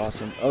 That would be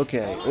awesome.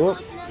 Okay. Whoop.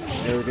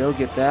 There we go.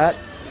 Get that.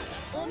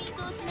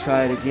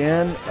 Try it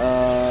again.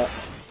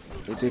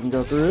 It didn't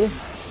go through.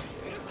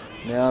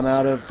 Now I'm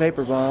out of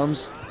paper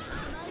bombs.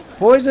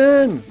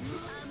 Poison!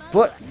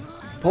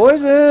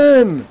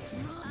 Poison!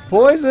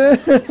 Poison!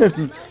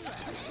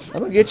 I'm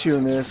gonna get you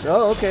in this.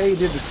 Oh, okay, he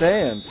did the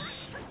sand.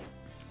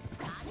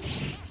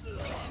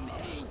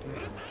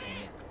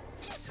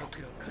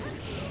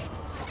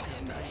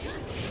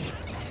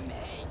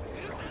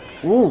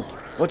 Ooh,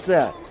 what's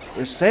that?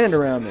 There's sand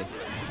around me.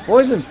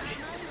 Poison!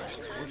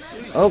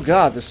 Oh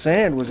God, the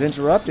sand was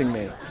interrupting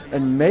me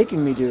and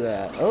making me do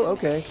that. Oh,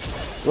 okay.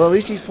 Well, at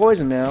least he's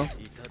poisoned now.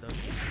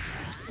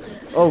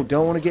 Oh,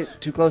 don't want to get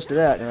too close to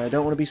that, and I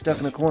don't want to be stuck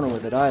in a corner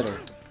with it either.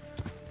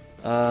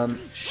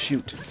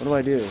 Shoot. What do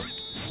I do?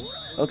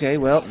 Okay,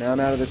 well, now I'm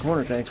out of the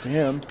corner thanks to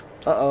him.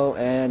 Uh-oh,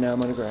 and now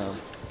I'm on the ground.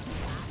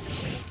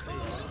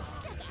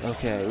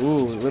 Okay,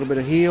 ooh, a little bit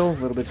of heal, a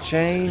little bit of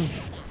chain.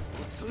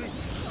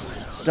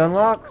 Stun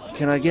lock?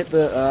 Can I get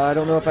the, I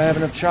don't know if I have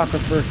enough chakra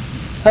for,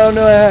 I don't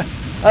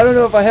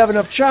know if I have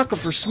enough chakra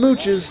for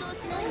smooches.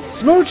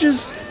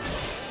 Smooches!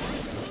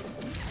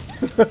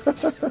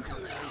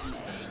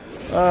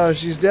 Oh,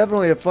 she's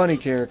definitely a funny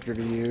character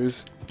to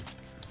use.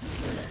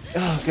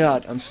 Oh,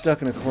 God, I'm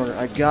stuck in a corner.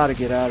 I gotta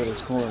get out of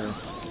this corner.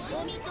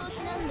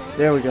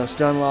 There we go,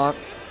 stun lock.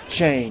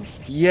 Chain.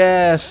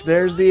 Yes,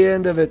 there's the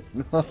end of it.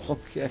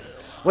 Okay.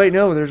 Wait,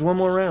 no, there's one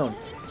more round.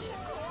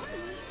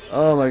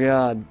 Oh, my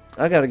God.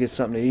 I gotta get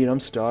something to eat. I'm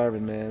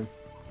starving, man.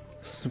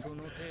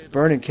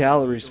 Burning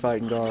calories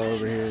fighting Gar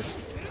over here.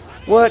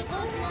 What?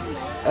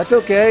 That's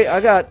okay. I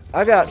got,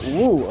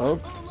 woo, oh,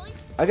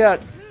 I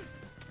got,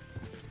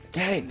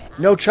 dang,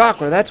 no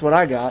chakra, that's what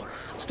I got.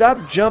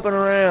 Stop jumping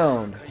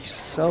around. It's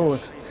so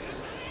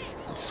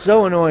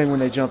annoying when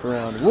they jump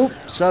around. Whoop,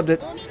 subbed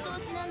it.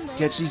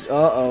 Catch these,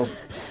 uh-oh.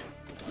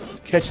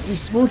 Catch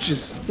these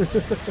smooches.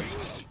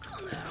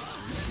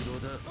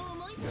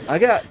 I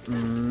got,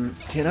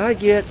 can I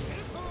get,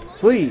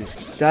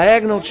 please,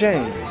 diagonal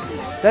chain.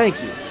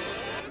 Thank you.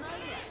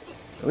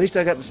 At least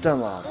I got the stun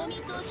lock.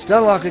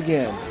 Stun lock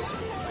again.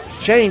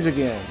 Chains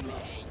again.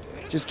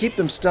 Just keep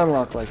them stun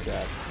locked like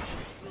that.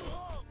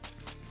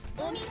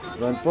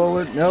 Run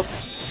forward. Nope.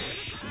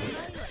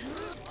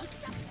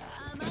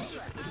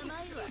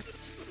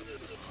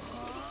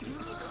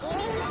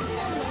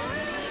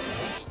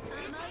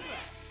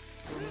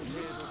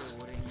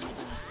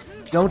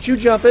 Don't you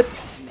jump it.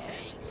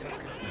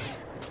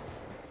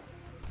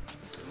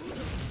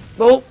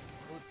 Oh!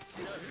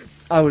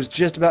 I was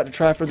just about to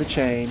try for the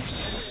chain.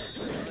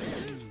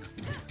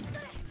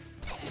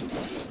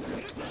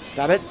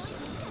 Stop it.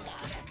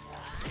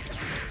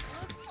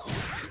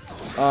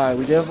 Alright,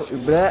 we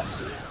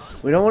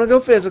don't want to go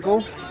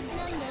physical.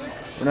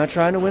 We're not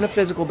trying to win a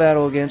physical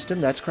battle against him.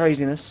 That's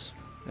craziness.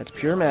 That's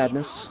pure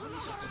madness.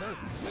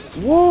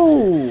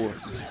 Whoa!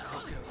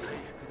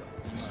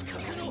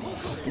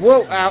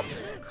 Whoa, ow.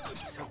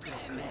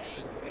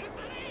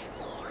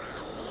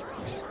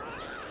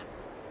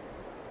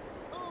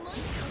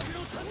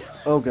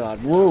 Oh god,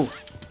 whoa.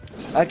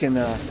 I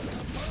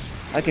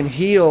can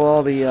heal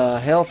all the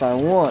health I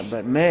want,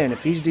 but man,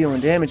 if he's dealing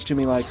damage to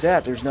me like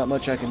that, there's not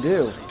much I can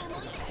do.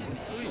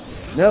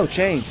 No,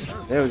 chains.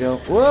 There we go.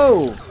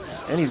 Whoa!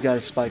 And he's got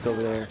his spike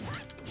over there.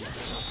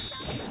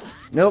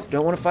 Nope,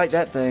 don't want to fight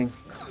that thing.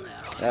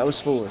 That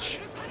was foolish.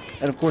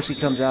 And of course he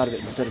comes out of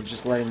it instead of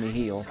just letting me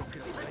heal.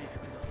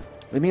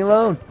 Leave me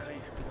alone.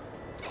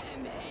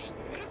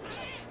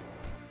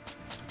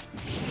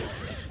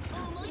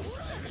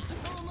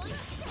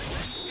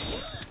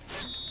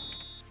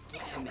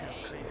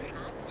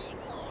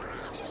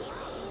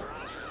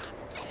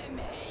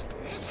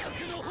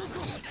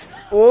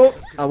 Oh,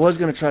 I was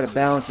gonna try to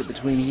balance it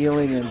between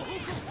healing and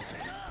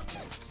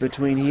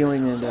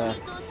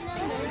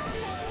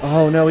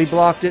oh no, he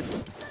blocked it.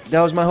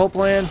 That was my whole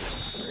plan.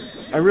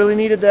 I really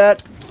needed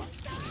that.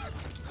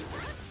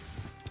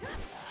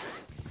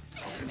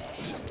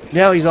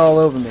 Now he's all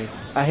over me.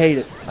 I hate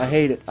it. I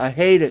hate it. I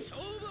hate it.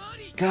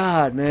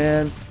 God,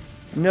 man.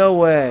 No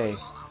way.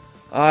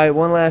 Alright,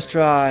 one last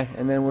try,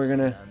 and then we're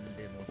gonna...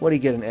 What do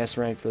you get an S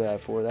rank for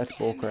that for? That's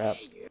bullcrap.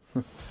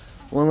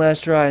 One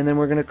last try, and then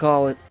we're gonna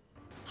call it.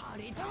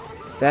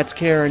 That's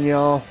Karin,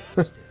 y'all.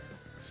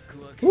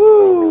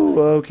 Woo!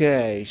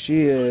 Okay,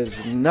 she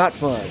is not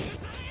fun.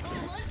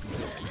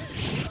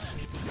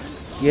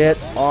 Get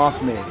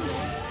off me.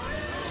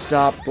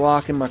 Stop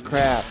blocking my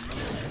crap.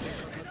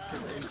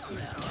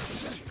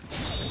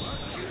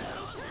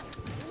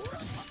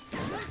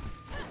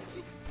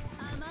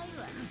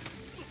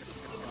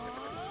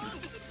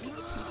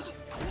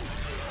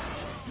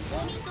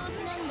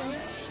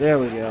 There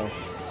we go.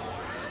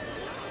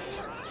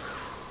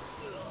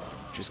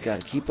 Just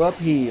gotta keep up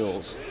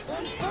heals.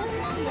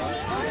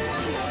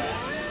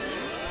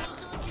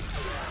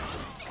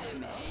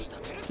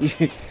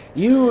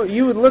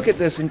 You would look at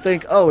this and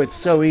think, oh, it's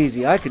so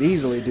easy. I could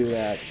easily do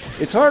that.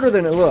 It's harder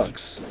than it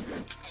looks.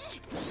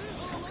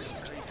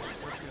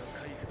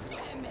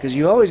 Because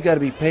you always got to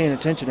be paying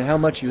attention to how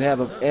much you have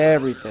of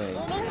everything.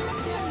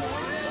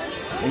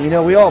 And you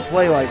know, we all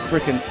play like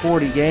frickin'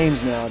 40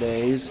 games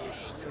nowadays.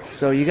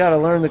 So you got to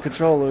learn the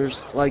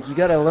controllers. Like, you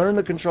got to learn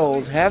the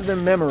controls, have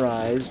them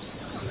memorized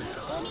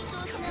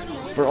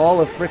for all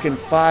of frickin'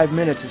 5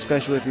 minutes,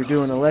 especially if you're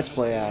doing a Let's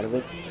Play out of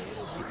it.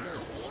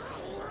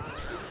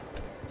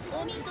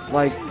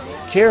 Like,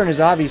 Karin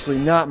is obviously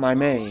not my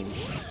main.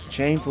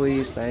 Chain,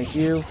 please. Thank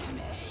you.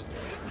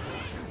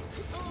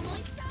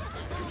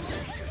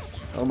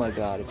 Oh my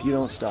god, if you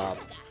don't stop.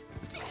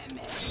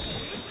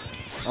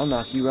 I'll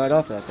knock you right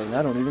off that thing.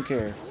 I don't even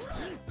care.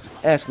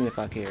 Ask me if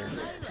I care.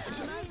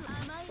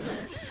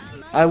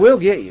 I will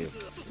get you.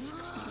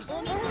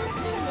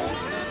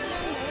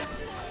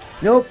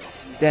 Nope.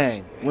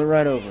 Dang. Went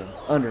right over him.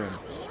 Under him.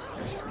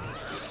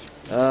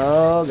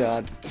 Oh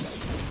god.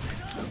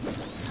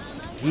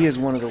 He is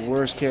one of the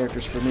worst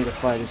characters for me to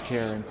fight as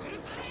Karin.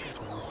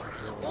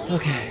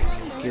 Okay.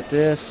 Get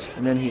this,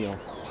 and then heal.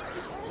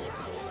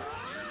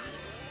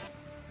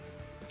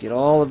 Get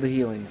all of the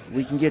healing.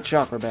 We can get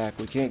chakra back.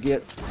 We can't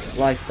get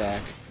life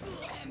back.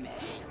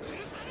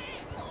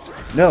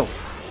 No.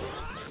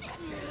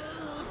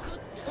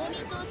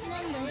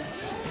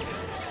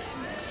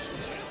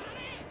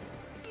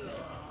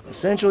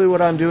 Essentially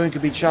what I'm doing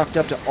could be chalked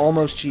up to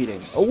almost cheating.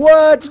 Oh,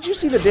 what? Did you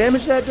see the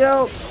damage that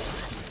dealt?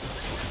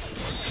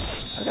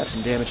 I got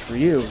some damage for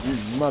you,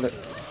 you mother...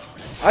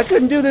 I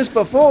couldn't do this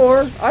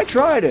before. I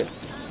tried it.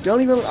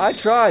 I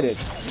tried it.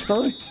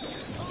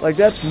 Like,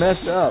 that's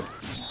messed up.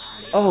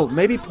 Oh,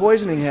 maybe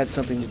poisoning had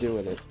something to do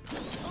with it.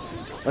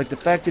 Like, the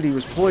fact that he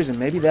was poisoned,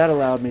 maybe that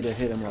allowed me to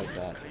hit him like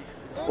that.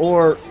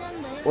 Or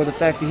the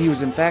fact that he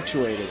was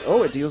infatuated.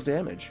 Oh, it deals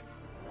damage.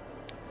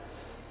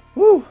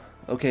 Woo!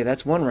 Okay,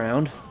 that's one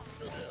round.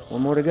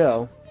 One more to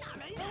go.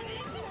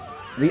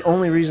 The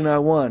only reason I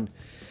won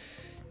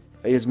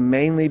is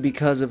mainly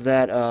because of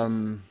that,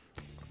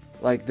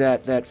 like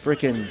that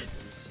frickin'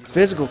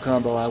 physical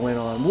combo I went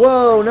on.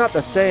 Whoa, not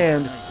the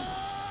sand!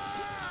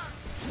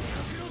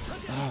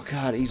 Oh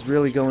god, he's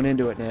really going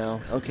into it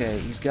now. Okay,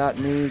 he's got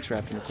me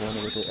trapped in the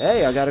corner with it.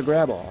 Hey, I got a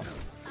grab off.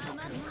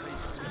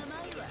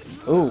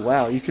 Oh,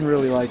 wow, you can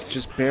really, like,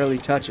 just barely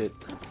touch it.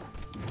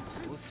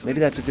 Maybe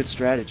that's a good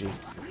strategy.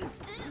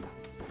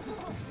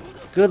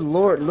 Good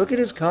lord, look at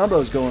his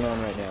combos going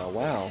on right now.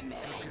 Wow.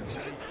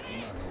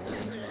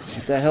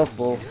 Keep that health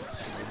full.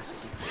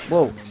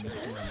 Whoa.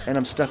 And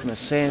I'm stuck in a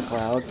sand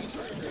cloud.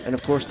 And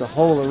of course the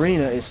whole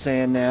arena is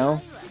sand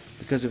now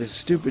because of his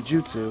stupid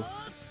jutsu.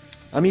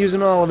 I'm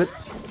using all of it.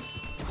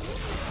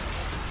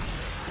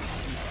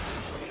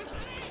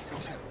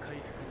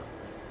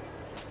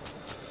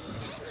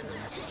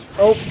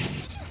 Oh.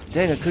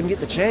 Dang, I couldn't get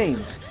the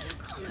chains.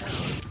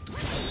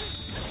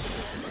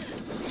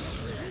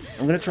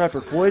 I'm going to try for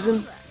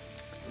poison.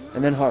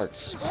 And then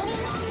hearts.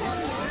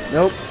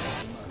 Nope.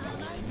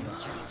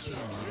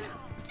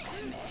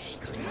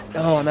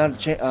 Oh, I'm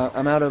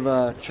out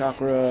of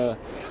chakra.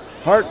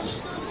 Hearts.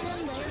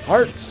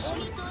 Hearts.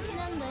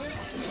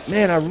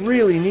 Man, I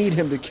really need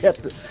him to get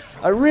the...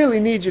 I really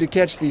need you to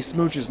catch these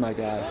smooches, my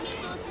guy.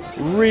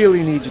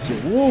 Really need you to.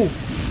 Woo!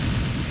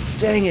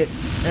 Dang it.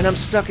 And I'm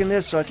stuck in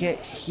this, so I can't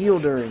heal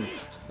during.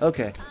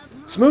 Okay.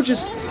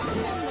 Smooches!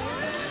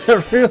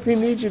 I really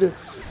need you to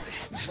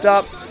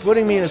stop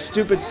putting me in a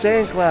stupid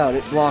sand cloud.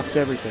 It blocks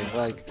everything.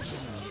 Like,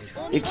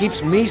 it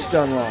keeps me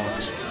stun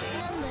locked.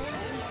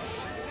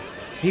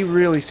 He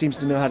really seems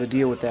to know how to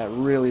deal with that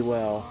really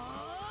well.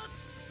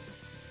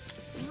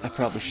 I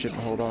probably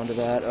shouldn't hold on to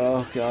that.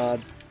 Oh,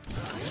 God.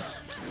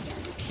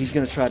 He's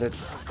going to try to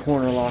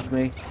corner lock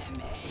me.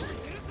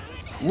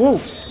 Woo!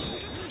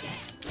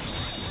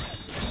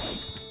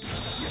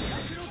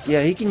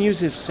 Yeah, he can use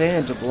his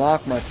sand to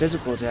block my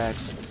physical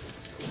attacks.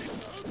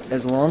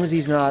 As long as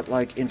he's not,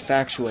 like,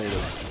 infatuated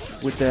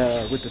with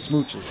the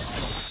smooches.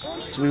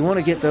 So we want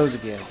to get those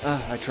again.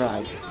 Ah, I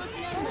tried.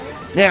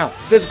 Now,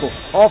 physical.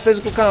 All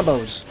physical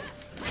combos.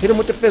 Hit him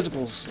with the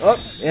physicals. Up,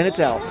 and it's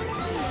out.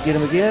 Get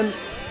him again.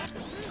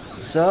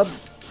 Sub,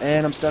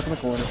 and I'm stuck in the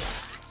corner.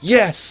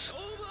 Yes!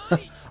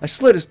 I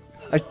slit his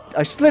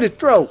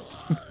throat.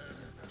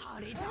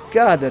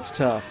 God, that's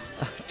tough.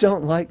 I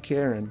don't like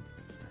Karin.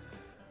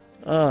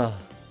 How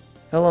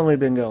long have we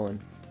been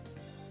going?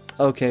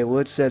 Okay, well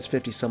it says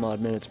 50 some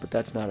odd minutes, but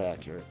that's not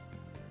accurate.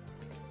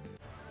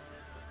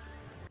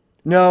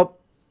 Nope.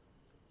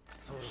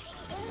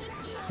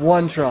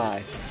 One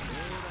try.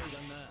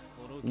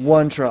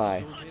 One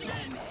try.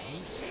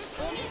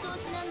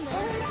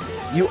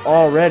 You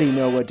already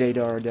know what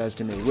Deidara does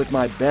to me with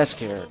my best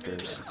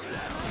characters.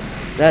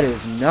 That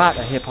is not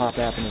a hip-hop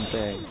happening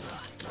thing.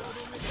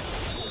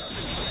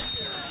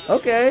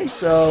 Okay,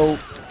 so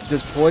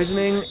does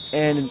poisoning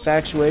and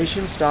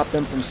infatuation stop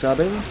them from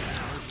subbing?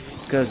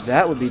 Because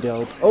that would be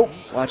dope. Oh,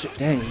 watch it.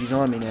 Dang, he's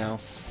on me now.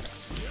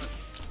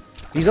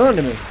 He's on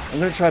to me. I'm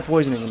going to try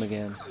poisoning him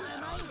again.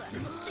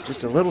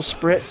 Just a little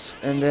spritz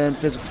and then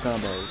physical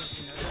combos.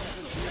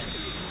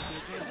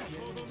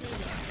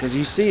 Because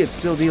you see it's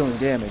still dealing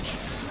damage.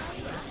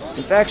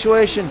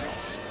 Infatuation.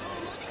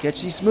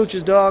 Catch these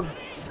smooches, dog.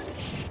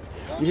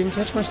 You didn't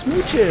catch my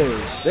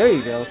smooches. There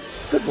you go.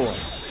 Good boy.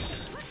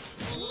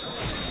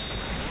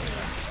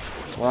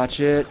 Watch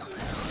it.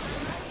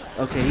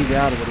 Okay, he's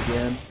out of it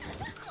again.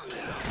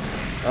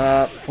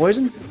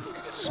 Poison?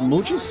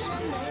 Smooches?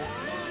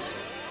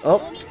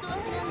 Oh.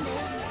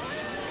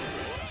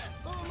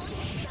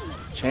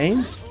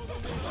 Chains?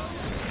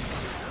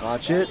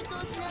 Watch it.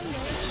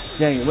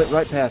 Dang, it went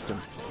right past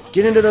him.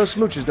 Get into those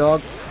smooches,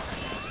 dog.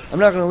 I'm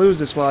not going to lose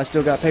this while I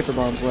still got paper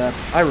bombs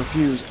left. I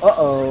refuse.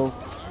 Uh-oh.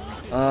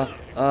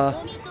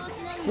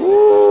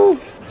 Woo!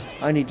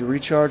 I need to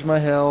recharge my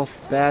health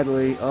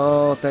badly.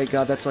 Oh, thank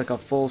God, that's like a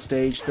full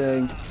stage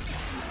thing.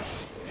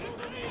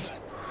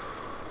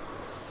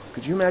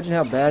 Could you imagine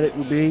how bad it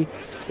would be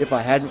if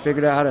I hadn't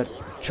figured out how to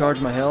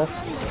charge my health?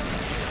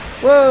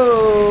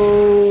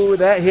 Whoa!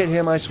 That hit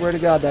him. I swear to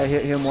God, that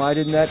hit him. Why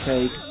didn't that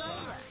take?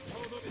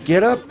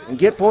 Get up and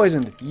get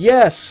poisoned.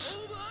 Yes!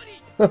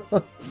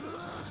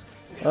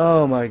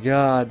 Oh my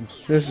God.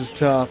 This is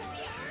tough.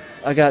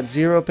 I got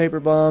 0 paper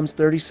bombs,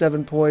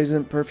 37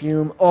 poison,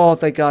 perfume. Oh,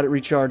 thank God it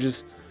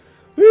recharges.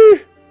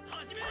 Whee!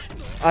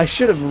 I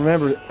should have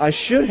remembered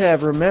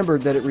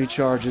that it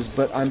recharges,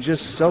 but I'm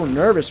just so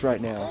nervous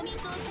right now.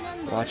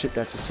 Watch it,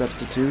 that's a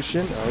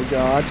substitution. Oh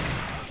God.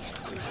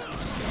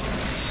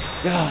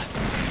 God.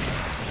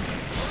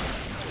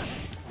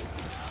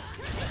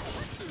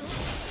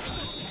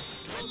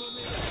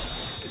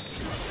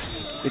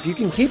 If you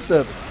can keep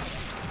the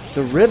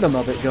rhythm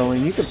of it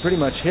going, you can pretty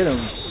much hit him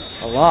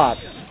a lot.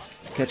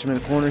 Catch him in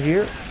the corner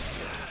here.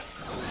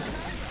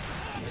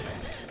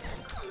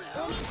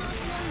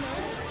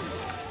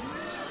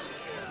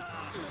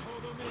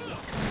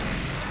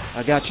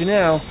 I got you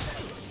now.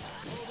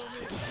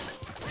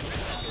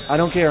 I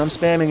don't care, I'm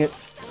spamming it.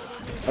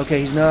 Okay,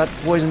 he's not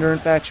poisoned or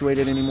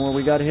infatuated anymore.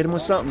 We gotta hit him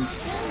with something.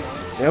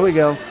 There we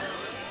go.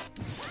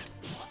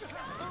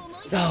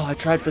 Oh, I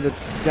tried for the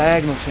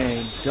diagonal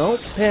chain.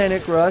 Don't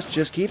panic, Russ.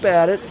 Just keep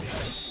at it.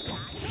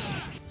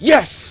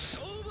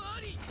 Yes!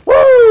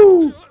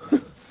 Woo!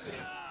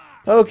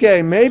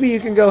 Okay, maybe you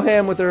can go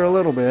ham with her a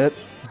little bit.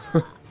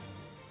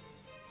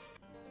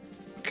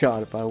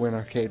 God, if I win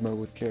arcade mode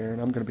with Karin,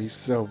 I'm gonna be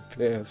so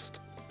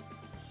pissed.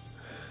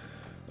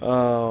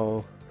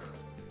 Oh.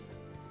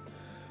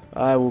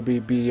 I will be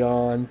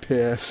beyond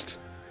pissed.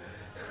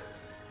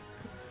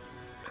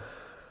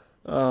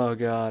 Oh,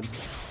 God.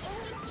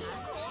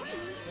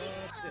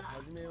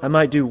 I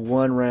might do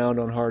one round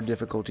on hard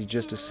difficulty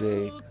just to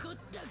see.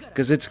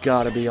 Because it's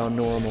gotta be on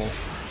normal.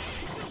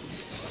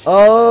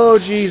 Oh,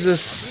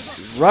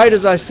 Jesus. Right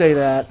as I say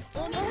that.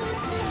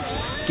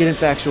 Get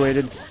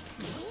infatuated.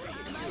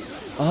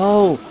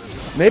 Oh.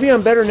 Maybe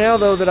I'm better now,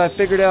 though, that I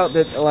figured out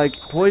that, like,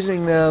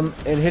 poisoning them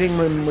and hitting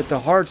them with the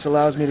hearts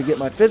allows me to get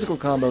my physical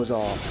combos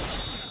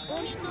off.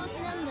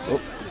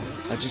 Oh.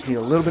 I just need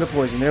a little bit of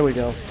poison. There we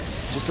go.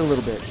 Just a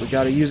little bit. We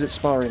gotta use it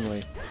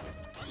sparingly.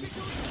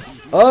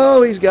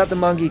 Oh, he's got the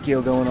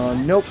Mangekyo going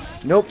on. Nope.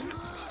 Nope.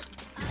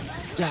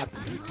 Jab.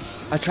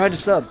 I tried to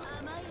sub.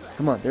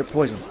 Come on, they're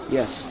poison.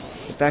 Yes.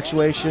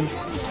 Infatuation.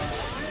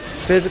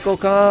 Physical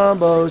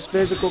combos,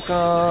 physical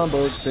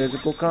combos,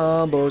 physical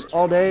combos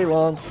all day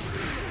long.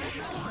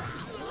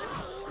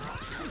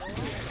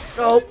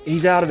 Oh,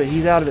 he's out of it.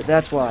 He's out of it.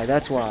 That's why.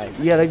 That's why.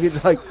 Yeah, they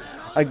get like,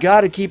 I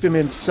gotta keep him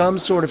in some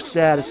sort of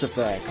status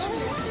effect.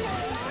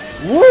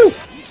 Woo!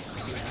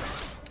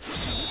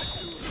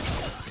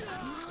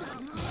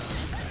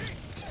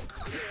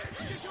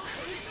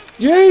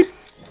 Yeet!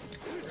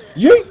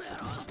 Yeet!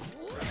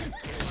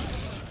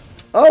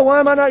 Oh, why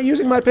am I not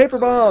using my paper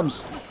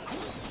bombs?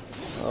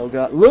 Oh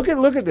god, look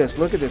at this,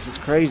 look at this, it's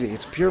crazy,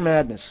 it's pure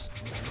madness.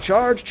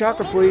 Charge,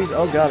 chakra please.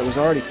 Oh god, it was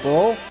already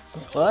full?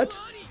 What?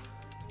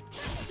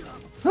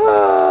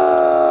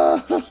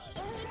 Ah!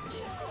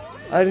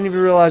 I didn't even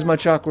realize my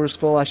chakra was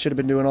full. I should have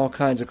been doing all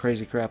kinds of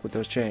crazy crap with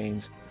those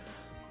chains.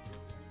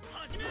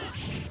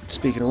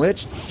 Speaking of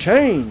which,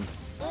 chain!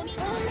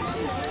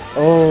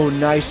 Oh,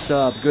 nice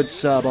sub, good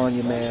sub on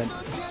you, man.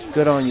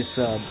 Good on you,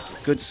 sub.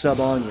 Good sub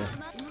on you.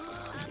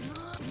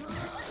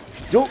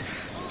 Yo!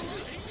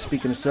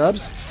 Speaking of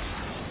subs.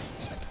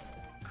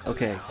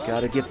 Okay,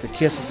 gotta get the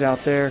kisses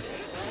out there.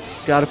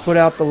 Gotta put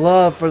out the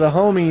love for the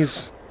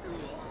homies.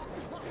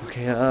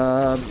 Okay,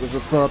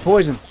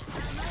 poison.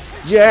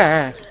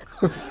 Yeah!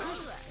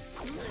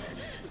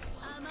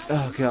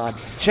 Oh god.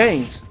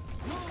 Chains.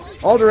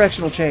 All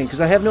directional chain, because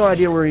I have no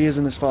idea where he is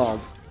in this fog.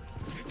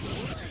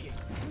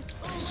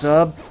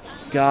 Sub.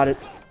 Got it.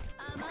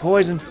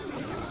 Poison.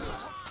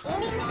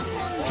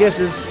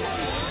 Kisses.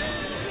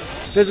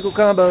 Physical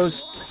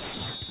combos.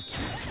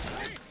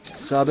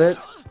 Sub it.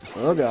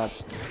 Oh god.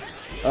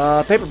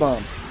 Paper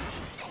bomb.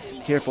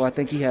 Careful, I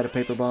think he had a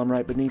paper bomb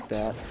right beneath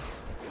that.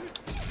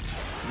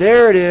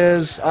 There it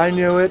is. I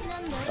knew it.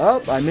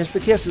 Oh, I missed the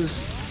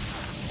kisses.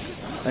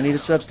 I need a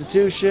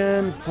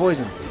substitution.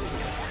 Poison.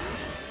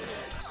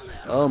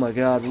 Oh my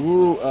god.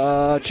 Woo.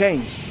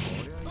 Chains.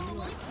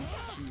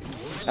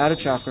 Out of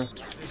chakra.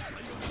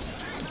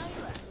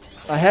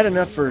 I had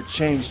enough for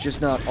chains,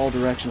 just not all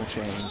directional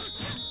chains.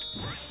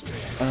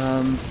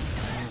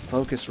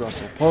 Focus,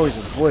 Russell.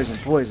 Poison, poison,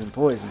 poison,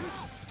 poison.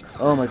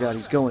 Oh my god,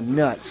 he's going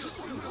nuts.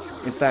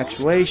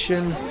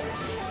 Infatuation.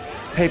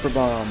 Paper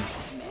bomb.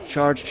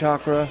 Charge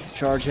chakra.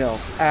 Charge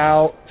health.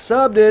 Ow.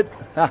 Subbed it.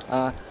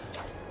 Haha.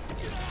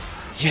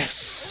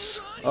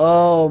 Yes.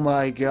 Oh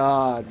my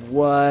god.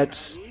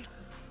 What?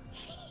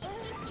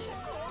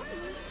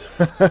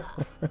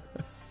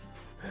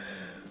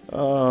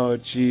 Oh,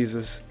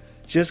 Jesus.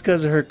 Just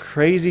because of her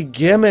crazy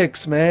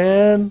gimmicks,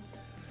 man.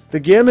 The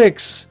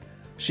gimmicks.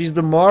 She's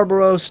the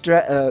Marlboro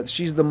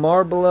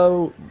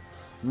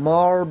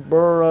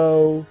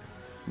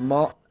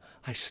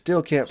I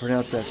still can't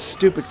pronounce that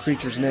stupid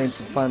creature's name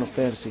from Final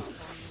Fantasy.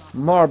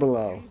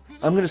 Marlboro.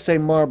 I'm going to say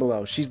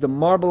Marlboro. She's the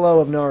Marlboro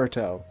of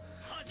Naruto.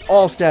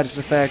 All status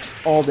effects,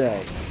 all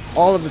day.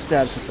 All of the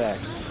status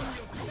effects.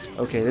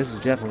 Okay, this is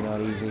definitely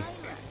not easy.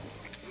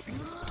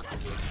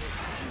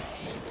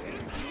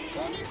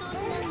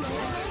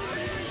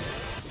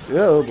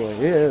 Oh boy,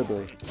 oh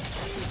boy.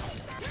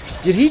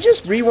 Did he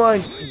just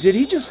rewind? Did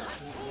he just...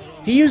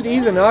 He used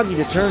Izanagi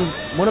to turn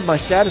one of my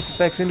status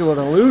effects into an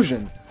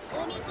illusion.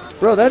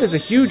 Bro, that is a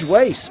huge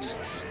waste.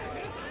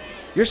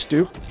 You're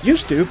stupid. You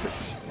stupid.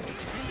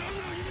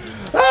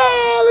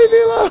 Ah, leave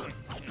me alone.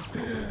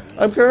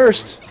 I'm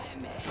cursed.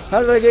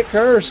 How did I get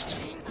cursed?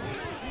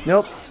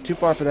 Nope, too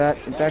far for that.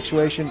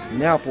 Infatuation,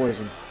 now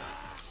poison.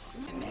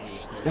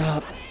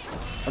 Ah,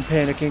 I'm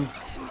panicking.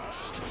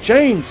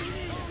 Chains!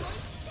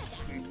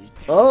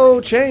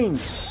 Oh,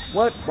 chains!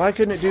 What? Why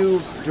couldn't it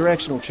do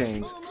directional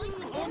chains?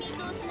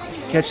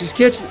 Catch these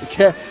kisses!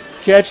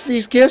 Catch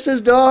these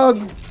kisses,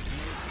 dog!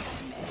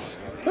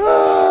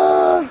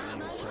 Ah!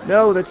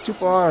 No, that's too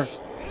far.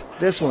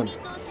 This one.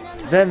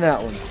 Then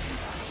that one.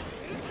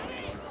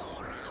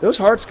 Those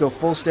hearts go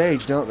full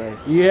stage, don't they?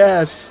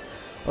 Yes!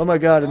 Oh my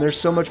god, and there's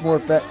so much more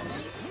effect.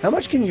 How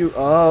much can you...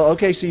 Oh,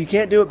 okay, so you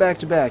can't do it back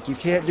to back. You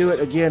can't do it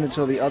again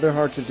until the other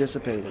hearts have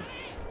dissipated.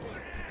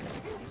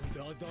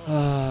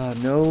 Ah,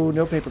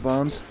 no paper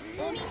bombs.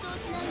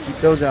 Keep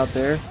those out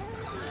there.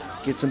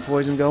 Get some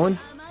poison going.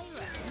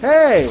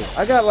 Hey!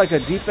 I got like a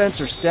defense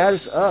or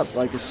status up,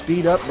 like a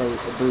speed up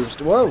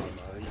boost. Whoa!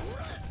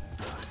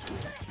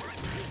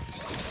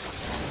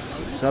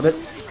 Sub it.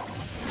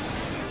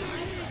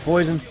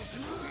 Poison.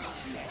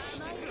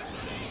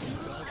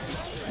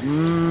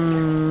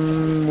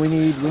 We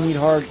need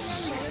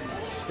hearts.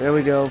 There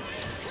we go.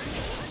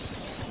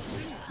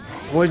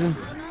 Poison.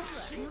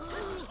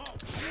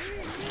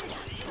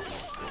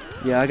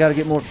 Yeah, I gotta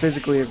get more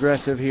physically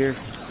aggressive here.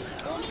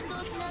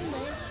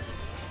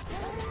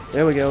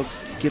 There we go.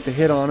 Get the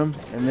hit on him,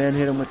 and then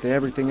hit him with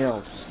everything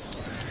else.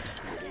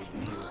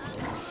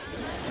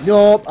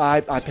 Nope,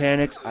 I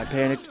panicked. I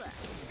panicked.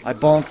 I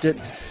bonked it.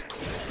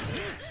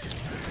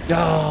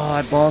 Oh,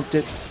 I bonked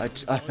it.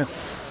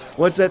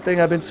 What's that thing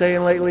I've been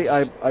saying lately?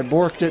 I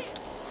borked it.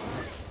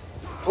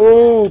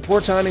 Oh, poor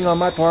timing on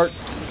my part.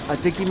 I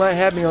think he might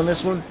have me on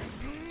this one.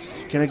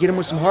 Can I get him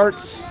with some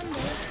hearts?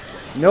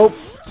 Nope.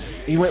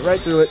 He went right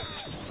through it.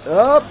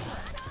 Up.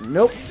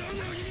 Nope.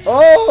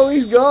 Oh,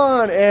 he's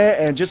gone.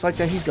 And just like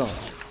that, he's gone.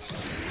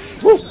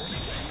 Woo.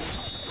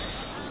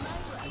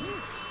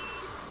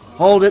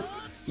 Hold it.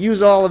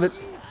 Use all of it.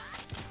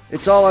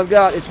 It's all I've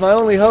got. It's my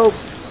only hope.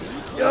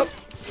 Yup.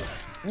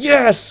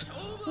 Yes.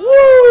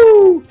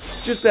 Woo.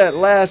 Just that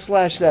last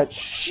slash, that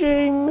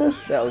shing.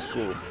 That was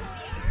cool.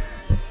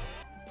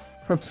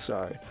 I'm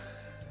sorry.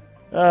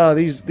 Oh,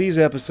 these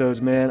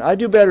episodes, man. I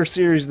do better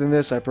series than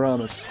this, I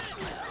promise.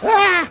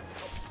 Ah!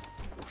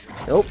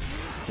 Nope.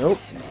 Nope.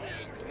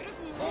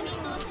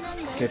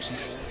 Catch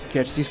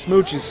these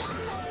smooches.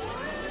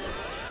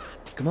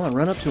 Come on,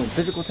 run up to him.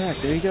 Physical attack.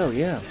 There you go.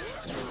 Yeah.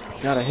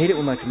 God, I hate it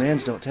when my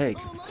commands don't take.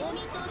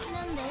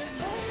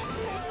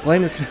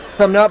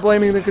 I'm not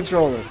blaming the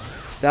controller.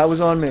 That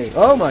was on me.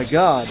 Oh my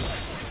God.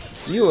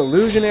 You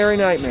illusionary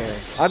nightmare.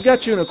 I've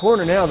got you in a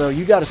corner now, though.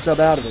 You got to sub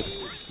out of it.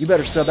 You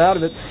better sub out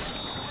of it.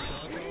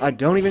 I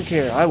don't even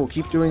care. I will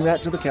keep doing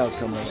that till the cows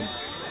come home.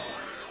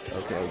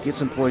 Okay, get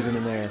some poison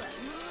in there.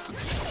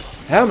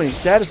 How many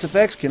status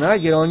effects can I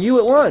get on you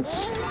at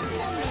once?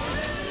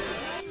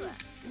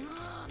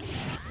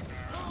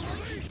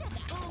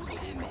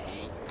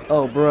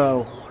 Oh,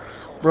 bro.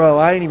 Bro,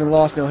 I ain't even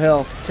lost no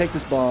health. Take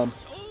this bomb.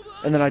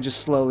 And then I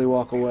just slowly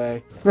walk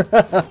away.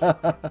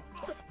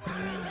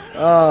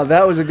 Oh,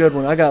 that was a good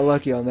one. I got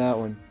lucky on that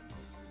one.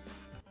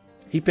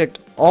 He picked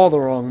all the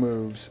wrong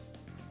moves.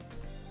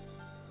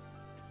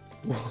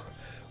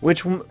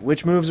 Which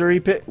moves are he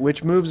pick?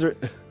 Which moves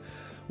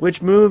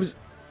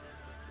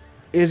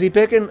is he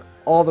picking?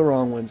 All the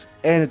wrong ones,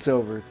 and it's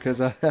over because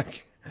why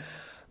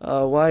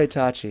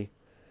Itachi?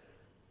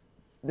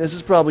 This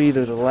is probably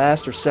either the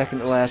last or second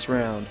to last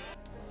round.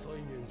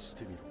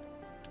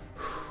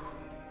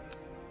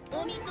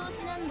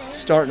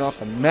 Starting off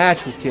the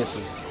match with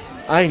kisses.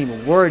 I ain't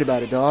even worried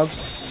about it, dog.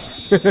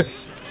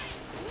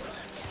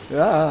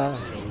 Ah.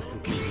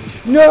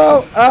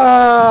 No!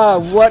 Ah!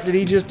 What did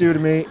he just do to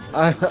me?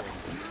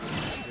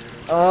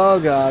 Oh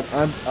God!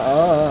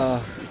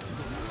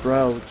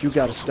 Bro, you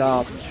gotta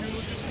stop.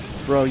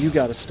 Bro, you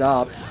gotta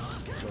stop.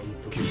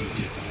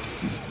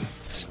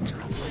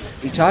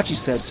 Itachi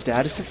said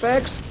status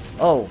effects?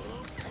 Oh,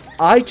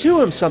 I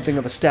too am something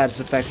of a status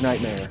effect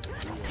nightmare.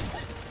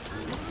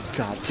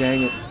 God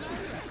dang it!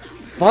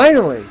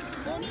 Finally!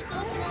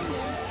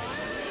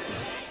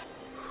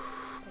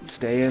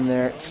 Stay in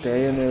there.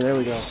 Stay in there. There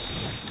we go.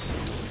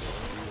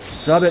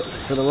 Sub it,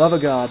 for the love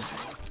of God.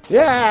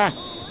 Yeah!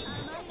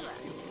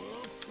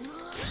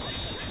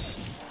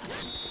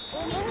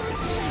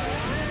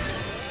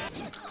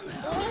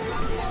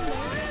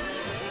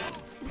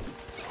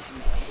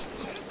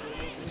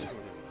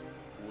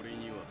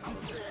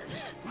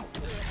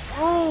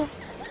 Oh!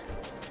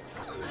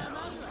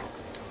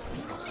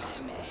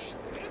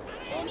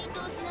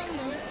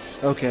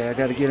 Okay, I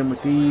gotta get him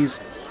with these.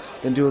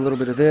 Then do a little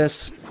bit of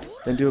this.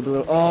 Then do a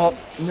little... Oh,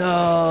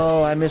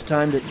 no! I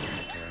mistimed it.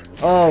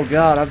 Oh,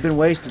 God, I've been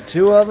wasted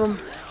 2 of them?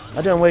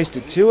 I done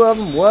wasted 2 of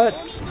them? What?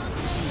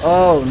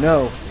 Oh,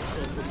 no.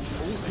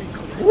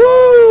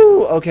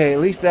 Woo! Okay, at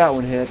least that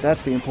one hit.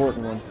 That's the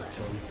important one.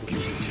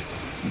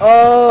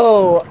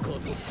 Oh!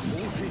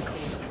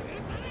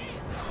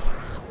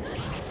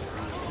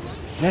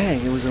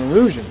 Dang, it was an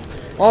illusion.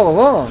 All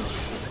along.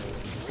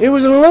 It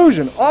was an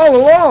illusion. All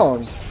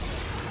along.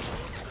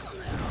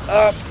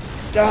 Up.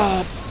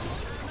 Up.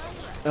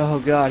 Oh,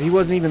 God, he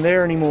wasn't even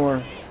there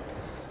anymore.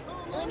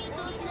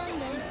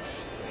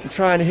 I'm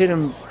trying to hit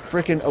him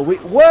frickin' a week.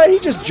 What? He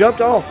just jumped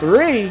all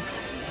 3?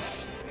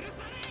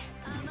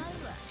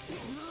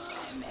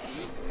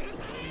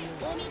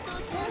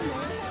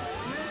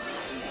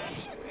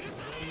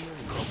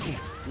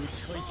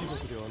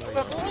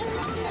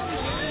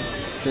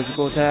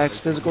 Physical attacks,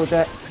 physical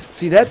attack.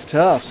 See, that's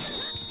tough.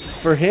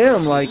 For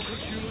him, like,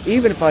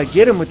 even if I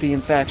get him with the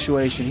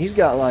infatuation, he's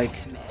got, like,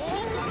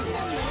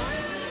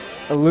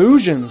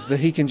 illusions that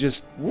he can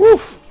just...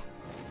 Woof!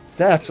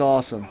 That's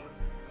awesome.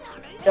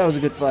 That was a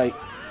good fight.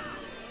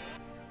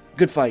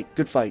 Good fight,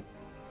 good fight.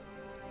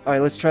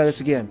 Alright, let's try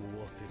this again.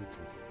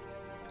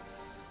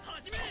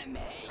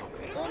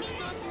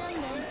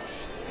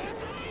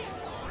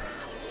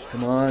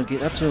 Come on,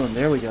 get up to him.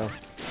 There we go.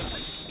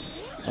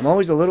 I'm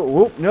always a little...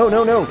 Whoop, no,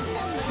 no, no.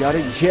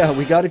 Yeah,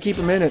 we gotta keep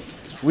him in it.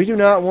 We do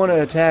not want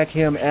to attack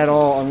him at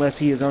all unless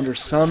he is under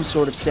some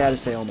sort of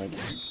status ailment.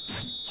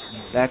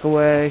 Back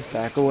away,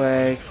 back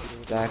away,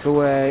 back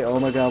away. Oh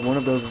my God, one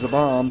of those is a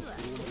bomb.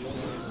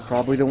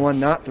 Probably the one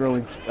not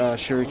throwing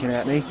shuriken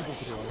at me.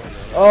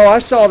 Oh, I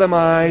saw them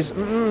eyes.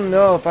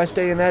 No, if I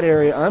stay in that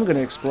area, I'm going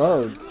to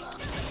explode.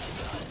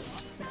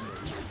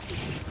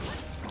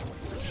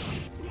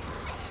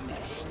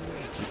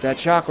 Keep that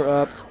chakra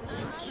up.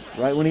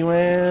 Right when he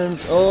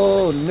lands.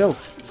 Oh, no.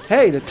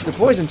 Hey, the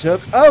poison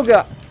took. Oh,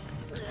 God.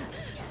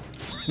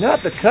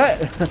 Not the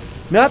cut.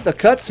 Not the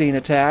cutscene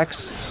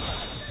attacks.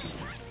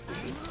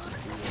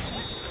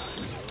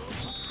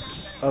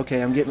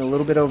 Okay, I'm getting a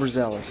little bit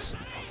overzealous.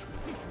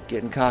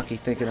 Getting cocky,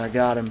 thinking I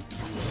got him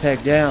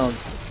pegged down.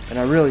 And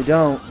I really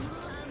don't.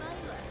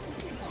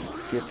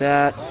 Get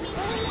that.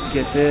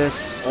 Get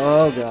this.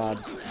 Oh, God.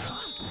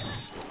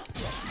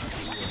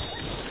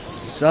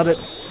 Sub it.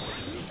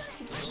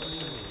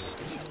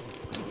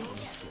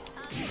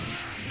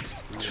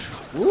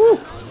 Woo!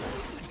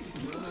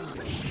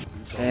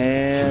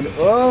 And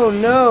oh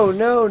no,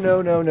 no,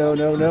 no, no, no,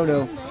 no, no,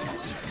 no.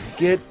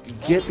 Get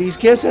these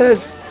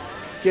kisses.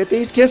 Get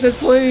these kisses,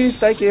 please.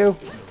 Thank you.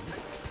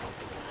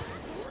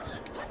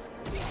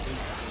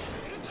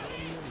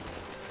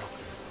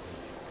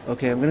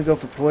 Okay, I'm gonna go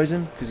for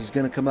poison because he's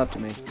gonna come up to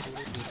me.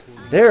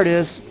 There it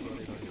is.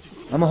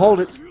 I'm gonna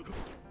hold it.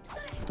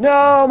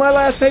 No, my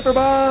last paper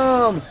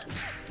bomb.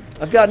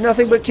 I've got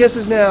nothing but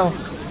kisses now.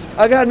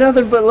 I got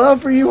nothing but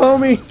love for you,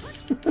 homie.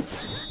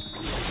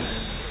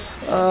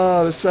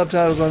 Oh, the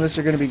subtitles on this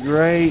are going to be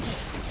great.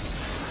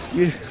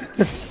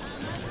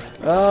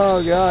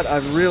 Oh, God.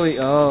 I've really...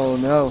 Oh,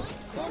 no.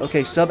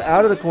 Okay, sub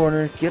out of the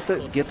corner. Get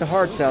the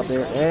hearts out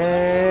there.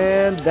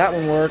 And that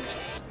one worked.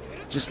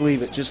 Just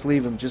leave it. Just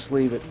leave him. Just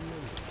leave it.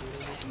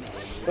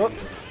 Oh.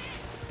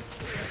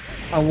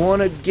 I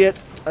want to get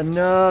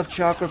enough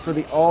chakra for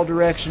the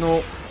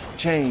all-directional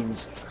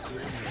chains.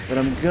 But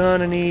I'm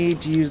going to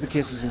need to use the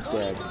kisses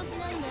instead.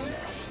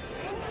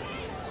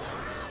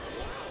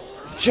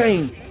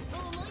 Chain.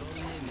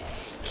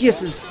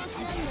 Kisses.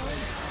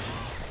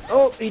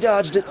 Oh, he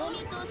dodged it.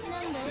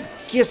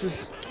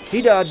 Kisses.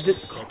 He dodged it.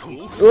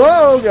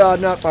 Oh,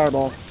 God, not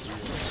fireball.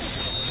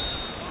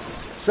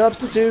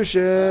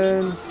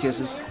 Substitution.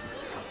 Kisses.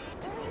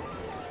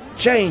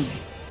 Chain.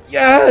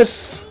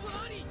 Yes!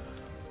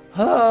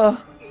 Owie.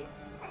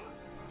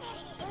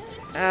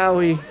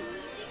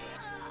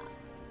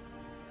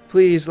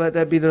 Please let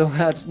that be the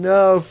last.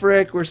 No,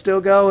 frick, we're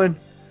still going.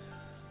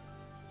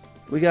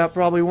 We got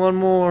probably one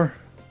more.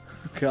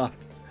 God.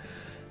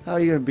 How are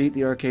you going to beat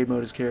the arcade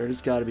mode as Karin?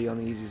 It's got to be on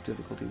the easiest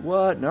difficulty.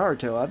 What?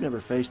 Naruto? I've never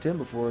faced him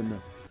before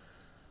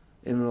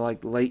in the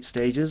like late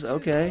stages.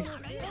 Okay.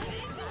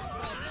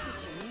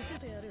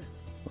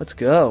 Let's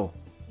go.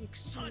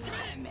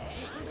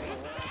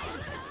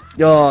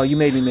 Oh, you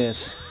made me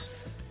miss.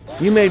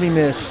 You made me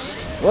miss.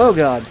 Oh,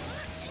 God.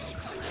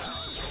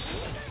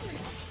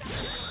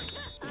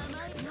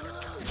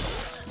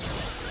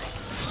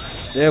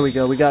 There we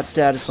go. We got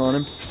status on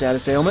him.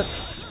 Status ailment.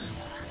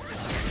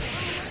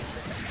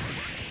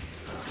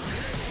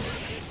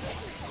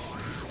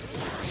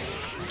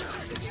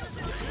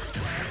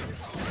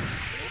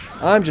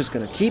 I'm just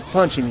going to keep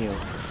punching you.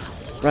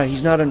 Right,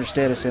 he's not under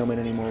status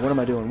ailment anymore. What am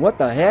I doing? What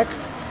the heck?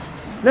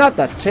 Not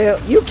the tail.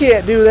 You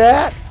can't do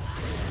that.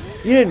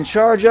 You didn't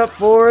charge up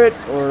for it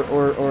or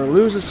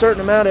lose a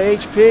certain amount of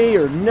HP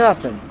or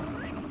nothing.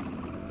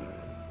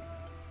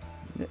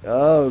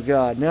 Oh,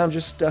 God. Now I'm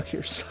just stuck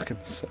here sucking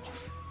myself.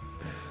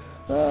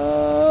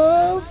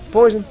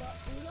 Poison.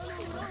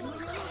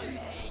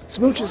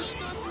 Smooches.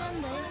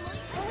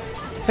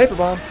 Paper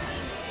bomb.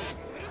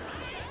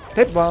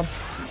 Paper bomb.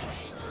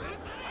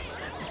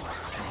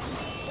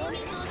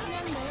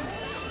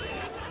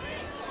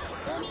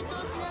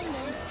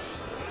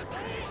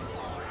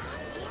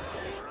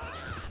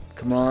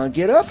 Come on,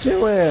 get up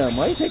to him.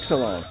 Why do you take so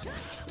long?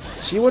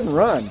 She wouldn't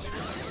run.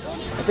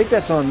 I think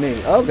that's on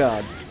me. Oh,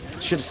 God.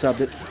 Should have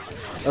subbed it.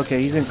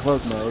 Okay, he's in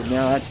cloak mode.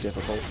 Now that's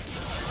difficult.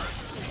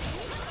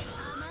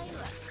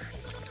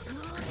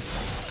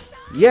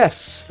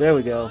 Yes! There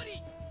we go.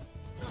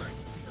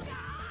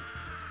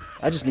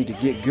 I just need to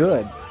get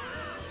good.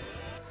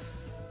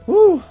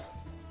 Woo!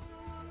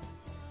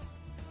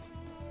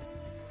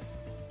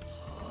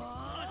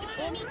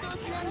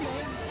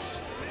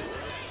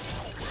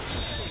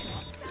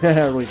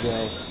 There we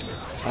go.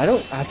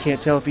 I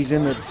can't tell if he's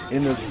in the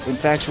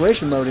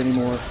infatuation mode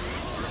anymore.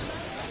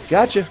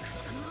 Gotcha.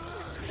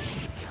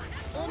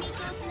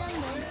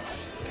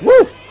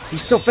 Woo!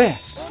 He's so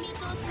fast.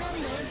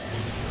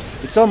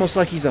 It's almost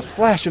like he's a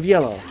flash of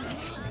yellow.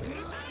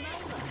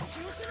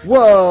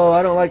 Whoa,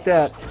 I don't like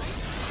that.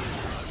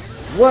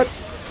 What?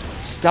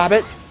 Stop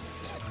it.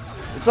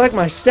 It's like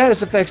my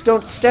status effects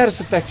don't status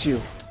affect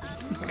you.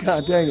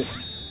 God dang it.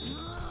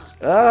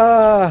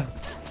 Ah.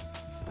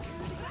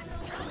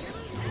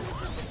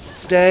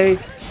 Stay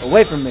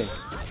away from me.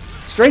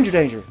 Stranger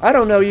danger. I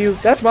don't know you.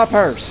 That's my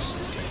purse.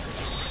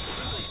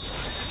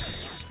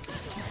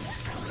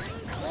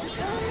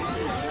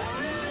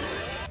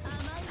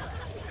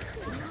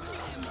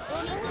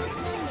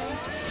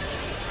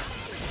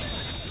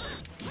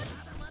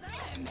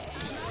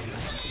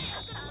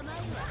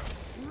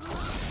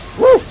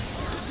 Woo!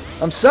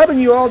 I'm subbing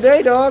you all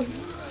day, dog.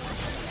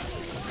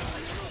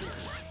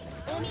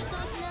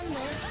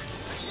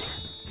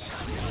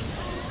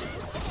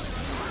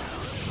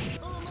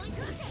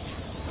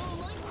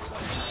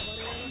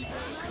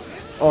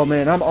 Oh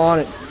man, I'm on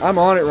it. I'm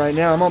on it right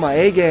now. I'm on my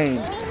A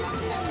game.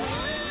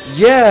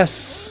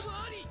 Yes!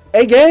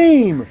 A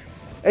game!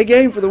 A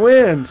game for the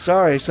win.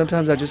 Sorry,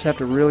 sometimes I just have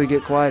to really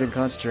get quiet and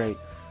concentrate.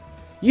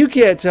 You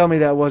can't tell me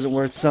that wasn't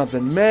worth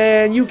something.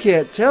 Man, you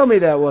can't tell me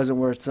that wasn't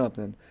worth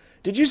something.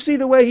 Did you see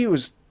the way he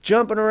was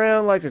jumping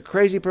around like a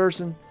crazy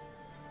person?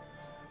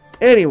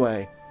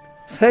 Anyway,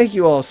 thank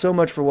you all so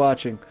much for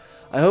watching.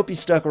 I hope you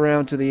stuck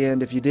around to the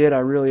end. If you did, I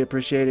really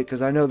appreciate it,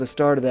 because I know the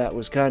start of that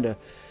was kind of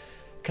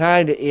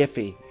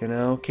iffy, you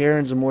know.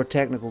 Karin's a more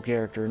technical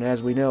character, and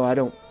as we know, I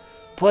don't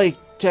play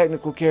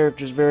technical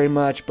characters very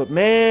much, but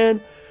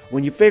man,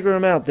 when you figure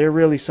them out, they're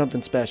really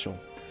something special.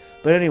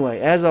 But anyway,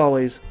 as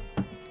always,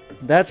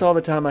 that's all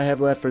the time I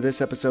have left for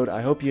this episode.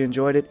 I hope you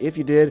enjoyed it. If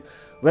you did,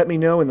 let me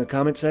know in the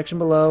comment section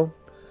below.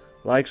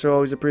 Likes are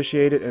always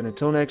appreciated, and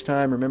until next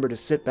time, remember to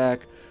sit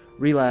back,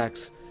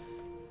 relax,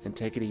 and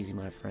take it easy,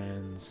 my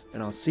friends.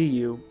 And I'll see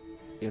you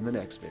in the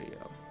next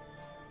video.